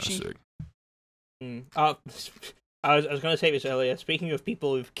that'd the Mochi. I was gonna say this earlier. Speaking of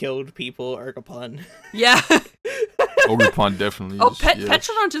people who've killed people, Ogerpon. Yeah. Ogerpon definitely.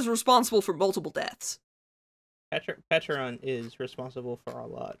 Petronant is responsible for multiple deaths. Petron is responsible for a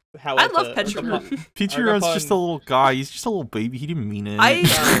lot. I love Petron. Petron's just a little guy. He's just a little baby. He didn't mean it.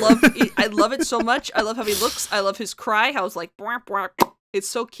 I love it so much. I love how he looks. I love his cry. How it's like, it's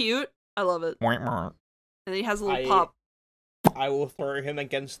so cute. I love it. And then he has a little pop. I will throw him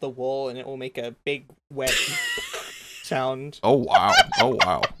against the wall, and it will make a big wet sound. Oh wow! Oh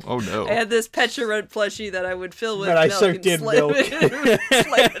wow! Oh no! I had this Petronant plushie that I would fill with milk. I soaked in milk.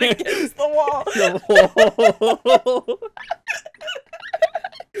 Slam it against the wall. If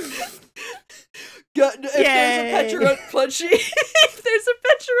there's a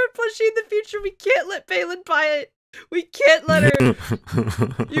Petronant plushie, in the future, we can't let Baylynn buy it. We can't let her.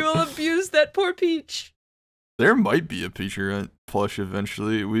 You will abuse that poor Peach. There might be a Petronant plush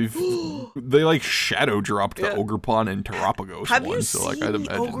eventually. They like shadow dropped the Ogerpon and Terapagos Have one, you so seen like I'd the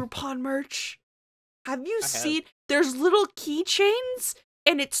imagine. Ogerpon merch? Have you seen? There's little keychains,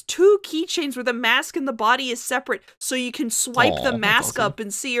 and it's 2 keychains where the mask and the body is separate, so you can swipe the mask up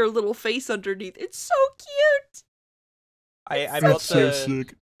and see her little face underneath. It's so cute. That's so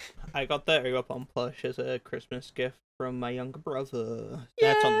sick. I got the Ogerpon plush as a Christmas gift from my younger brother.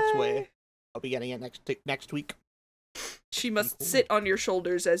 That's on its way. I'll be getting it next week. She must sit on your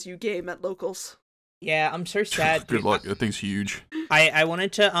shoulders as you game at locals. Yeah, I'm so sad. Good luck. That thing's huge. I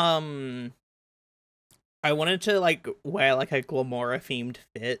wanted to like wear like a Glamora themed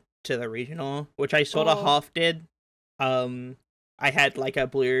fit to the regional, which I sort of half did. I had like a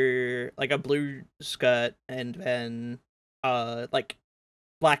blue skirt and then like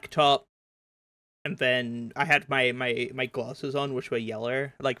black top. And then I had my glasses on, which were yellow,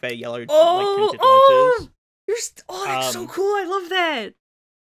 like they're yellow, like tinted lenses. That's so cool! I love that.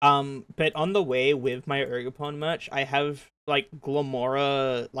 But on the way with my Ogerpon merch, I have like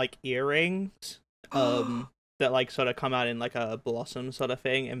Glamora like earrings, that like sort of come out in like a blossom sort of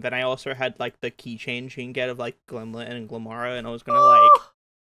thing, and then I also had like the keychains you can get of like Glimlet and Glamora, and I was gonna like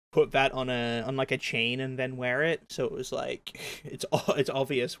put that on like a chain and then wear it, so it was like it's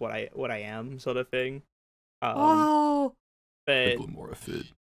obvious what I am sort of thing. But Glamora fit.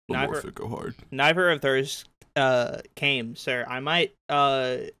 Amorphic go hard. Neither of those came, so I might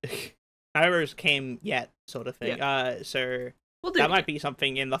neither of those came yet, sort of thing. So that might be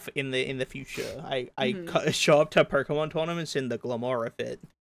something in the future. I show up to Pokemon tournaments in the Glamora fit.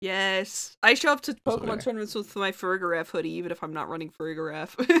 Yes, I show up to Pokemon tournaments with my Farigiraf hoodie, even if I'm not running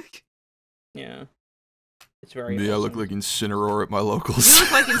Farigiraf. Yeah, it's very. Me, awesome. I look like Incineroar at my locals. You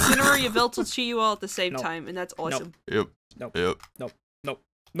look like Incineroar, Yveltal, Chi all at the same time, and that's awesome. Nope.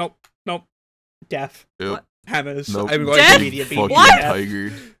 Nope. Death. Yep. Hammers. Nope. I'm going to Media Beam. What?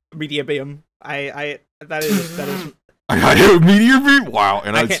 Tiger. Media Beam. That is. I have Meteor Beam. Wow,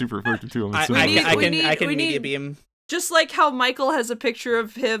 and I'm super effective too. I can Media Beam. Just like how Michael has a picture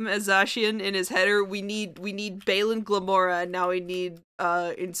of him as Zacian in his header, we need Baylynn Glamora, and now we need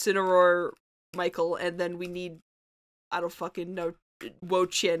Incineroar Michael, and then we need, I don't fucking know,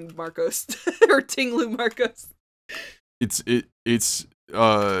 Wo-Chien Marcos or Tinglu Marcos. It's you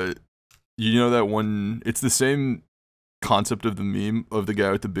know that one, it's the same concept of the meme of the guy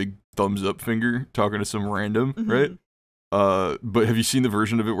with the big thumbs up finger talking to some random, right? But have you seen the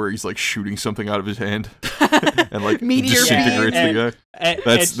version of it where he's like shooting something out of his hand and like disintegrates the guy?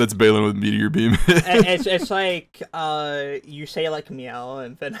 That's Baylynn with Meteor Beam. it's like you say like meow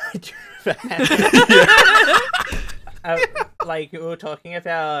and then I do that. Like we were talking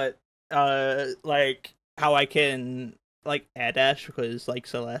about like how I can like air dash because like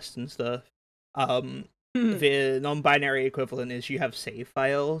Celeste and stuff. The non-binary equivalent is you have save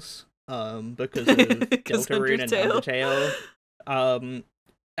files. Because of Deltarune and Undertale.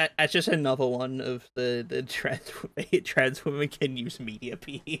 That's just another one of the trans women can use Media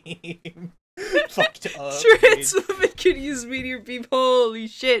Beam. Fucked up. Trans women can use Meteor Beam. Holy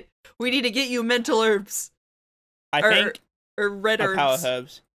shit! We need to get you mental herbs. Or red herbs. Power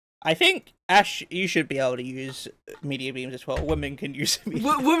herbs. I think Ash, you should be able to use Media Beams as well. Women can use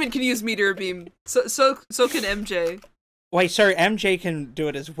women can use Meteor Beam. So can MJ. Wait, sorry, MJ can do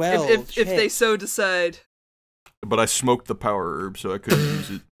it as well. If they so decide. But I smoked the power herb, so I couldn't use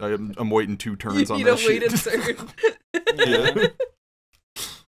it. I'm waiting 2 turns on that shit. You don't wait a turn. Yeah.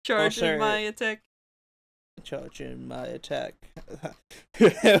 Charging my attack. Charging my attack.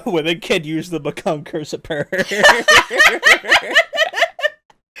 Women can use the Maconker Super.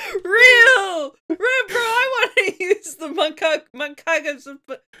 Real, bro. I want to use the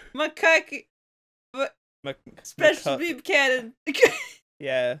Special beam cannon.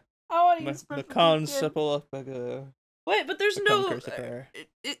 Yeah. I want to use special beam cannon. Wait, but there's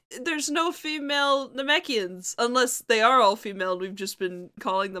there's no female Namekians unless they are all female. We've just been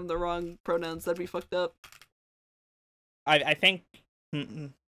calling them the wrong pronouns. That'd be fucked up. I think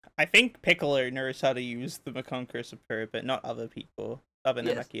Piccolo knows how to use the Maconker Super, but not other people, other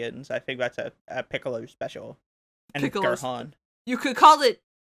Namekians. I think that's a Piccolo special. And Garhan. You could call it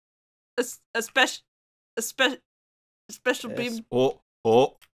a special beam.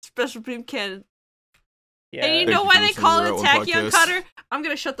 Special beam cannon. Yeah. And you know why they call it Tachyon Cutter? I'm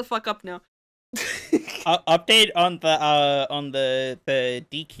gonna shut the fuck up now. Update on the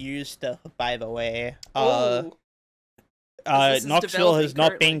DQ stuff, by the way. Knoxville has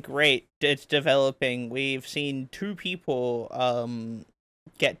not been great. It's developing. We've seen 2 people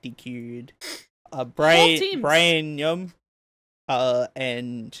get DQ'd. Brian Yum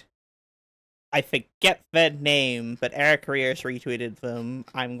and I forget their name, but Eric Rios retweeted them.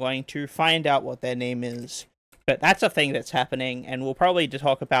 I'm going to find out what their name is. But that's a thing that's happening, and we'll probably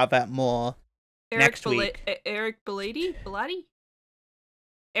talk about that more next week. Eric Belati?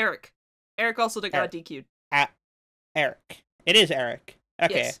 Eric. Eric also got DQ'd. Eric. It is Eric.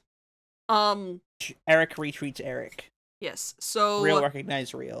 Okay. Yes. Eric retweets Eric. Yes. So real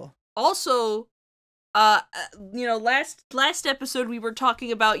recognize real. Also, last episode we were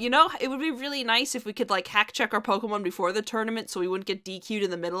talking about, it would be really nice if we could like hack check our Pokemon before the tournament so we wouldn't get DQ'd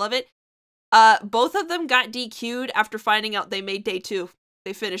in the middle of it. Both of them got DQ'd after finding out they made day 2.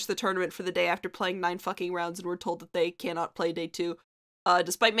 They finished the tournament for the day after playing 9 fucking rounds and were told that they cannot play day 2,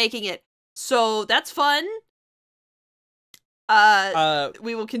 despite making it. So that's fun.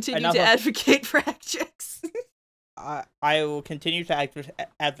 We will continue to advocate for hack checks. I will continue to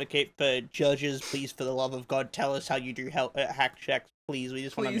advocate for judges. Please, for the love of God, tell us how you do hack checks. Please, we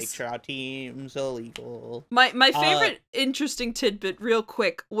just want to make sure our teams are legal. My favorite interesting tidbit, real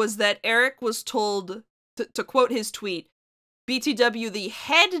quick, was that Eric was told, to quote his tweet, BTW, the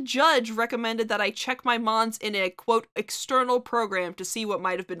head judge recommended that I check my mons in a, quote, external program to see what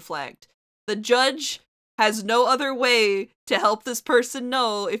might have been flagged. The judge has no other way to help this person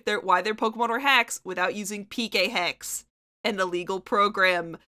know why their Pokemon are hacks without using PK Hex, an illegal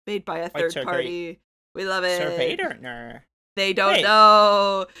program made by a third party. We love it. Surveyed or no? They don't Wait.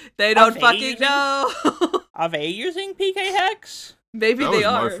 know. They don't they fucking using- know. Are they using PK Hex? Maybe That they was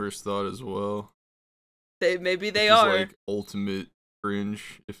are. my first thought as well. Maybe they Which is, are. like ultimate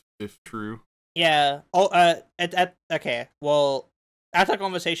cringe, if true. Yeah. Oh, okay. Well, that's a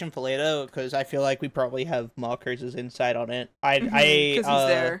conversation for later, because I feel like we probably have Markers' insight on it. Because he's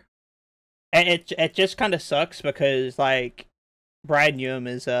there. It just kind of sucks because, like, Brian Newham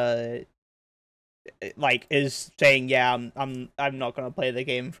is saying, yeah, I'm not gonna play the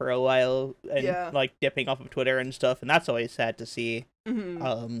game for a while, and like dipping off of Twitter and stuff, and that's always sad to see.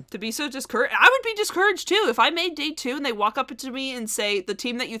 To be so discouraged, I would be discouraged too if I made day 2 and they walk up to me and say the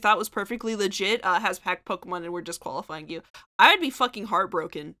team that you thought was perfectly legit has packed Pokemon and we're disqualifying you. I would be fucking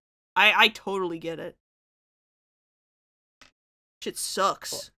heartbroken. I totally get it. Shit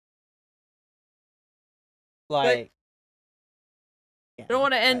sucks. Like, I don't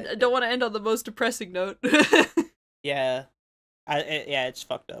want to end on the most depressing note. yeah, it's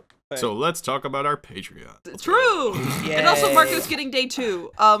fucked up. But... So let's talk about our Patreon. True. Yay. And also Marco's getting day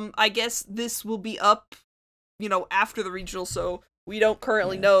 2. I guess this will be up, after the regional, so we don't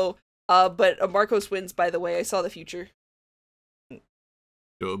currently know. But Marcos wins, by the way. I saw the future.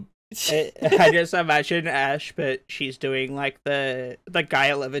 Dub. I just imagine Ash, but she's doing like the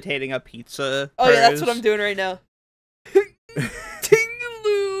guy levitating a pizza. Oh yeah, that's what I'm doing right now.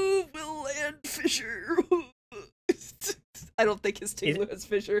 Tingaloo will land Fisher. I don't think his Tingaloo has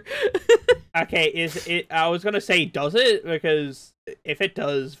Fisher. Okay, is it? I was gonna say, does it? Because if it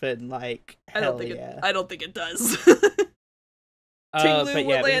does, then like, I don't think it does. Tingaloo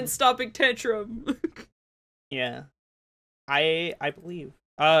will land stopping tantrum. Yeah, I believe.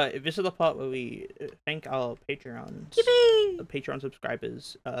 This is the part where we thank our Patreons. Yippee! Patreon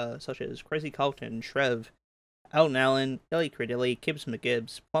subscribers, such as Crazy Carlton, Shrev, Elton Allen, Billy Credilly, Kibbs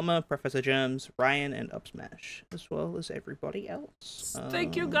McGibbs, Plumber, Professor Germs, Ryan, and Upsmash, as well as everybody else.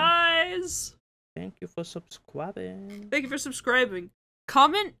 Thank you guys! Thank you for subscribing. Thank you for subscribing.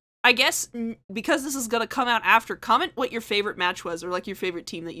 Comment, I guess, because this is gonna come out after, comment what your favorite match was, or like your favorite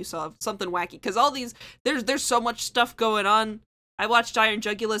team that you saw, something wacky, because all these, there's so much stuff going on. I watched Iron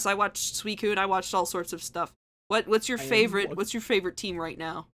Jugulus, I watched Suicune, I watched all sorts of stuff. What's your favorite? What's your favorite team right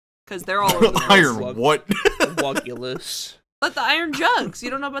now? Because they're all over the place. Iron what? Wugulus. But the Iron Jugs.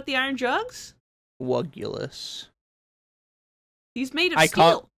 You don't know about the Iron Jugs? Wugulus. He's made of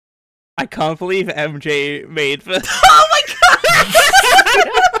steel. I can't believe MJ made the. Oh my god!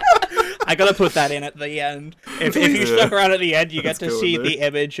 I gotta put that in at the end. If you stuck around at the end, you get to see the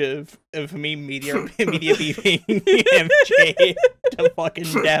image of me media beefing MJ to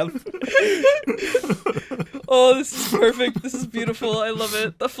fucking death. Oh, this is perfect. This is beautiful. I love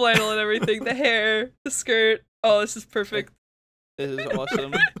it. The flannel and everything, the hair, the skirt. Oh, this is perfect. This is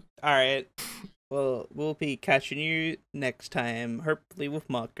awesome. Alright. Well, we'll be catching you next time, hopefully with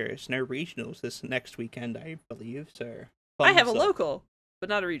Markers. No regionals this next weekend, I believe, so. I have a local, but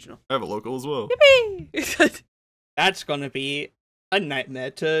not a regional. I have a local as well. Yippee! That's gonna be a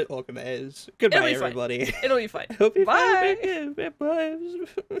nightmare to organize. Goodbye, everybody. It'll be fine. Hope you Bye. Bye.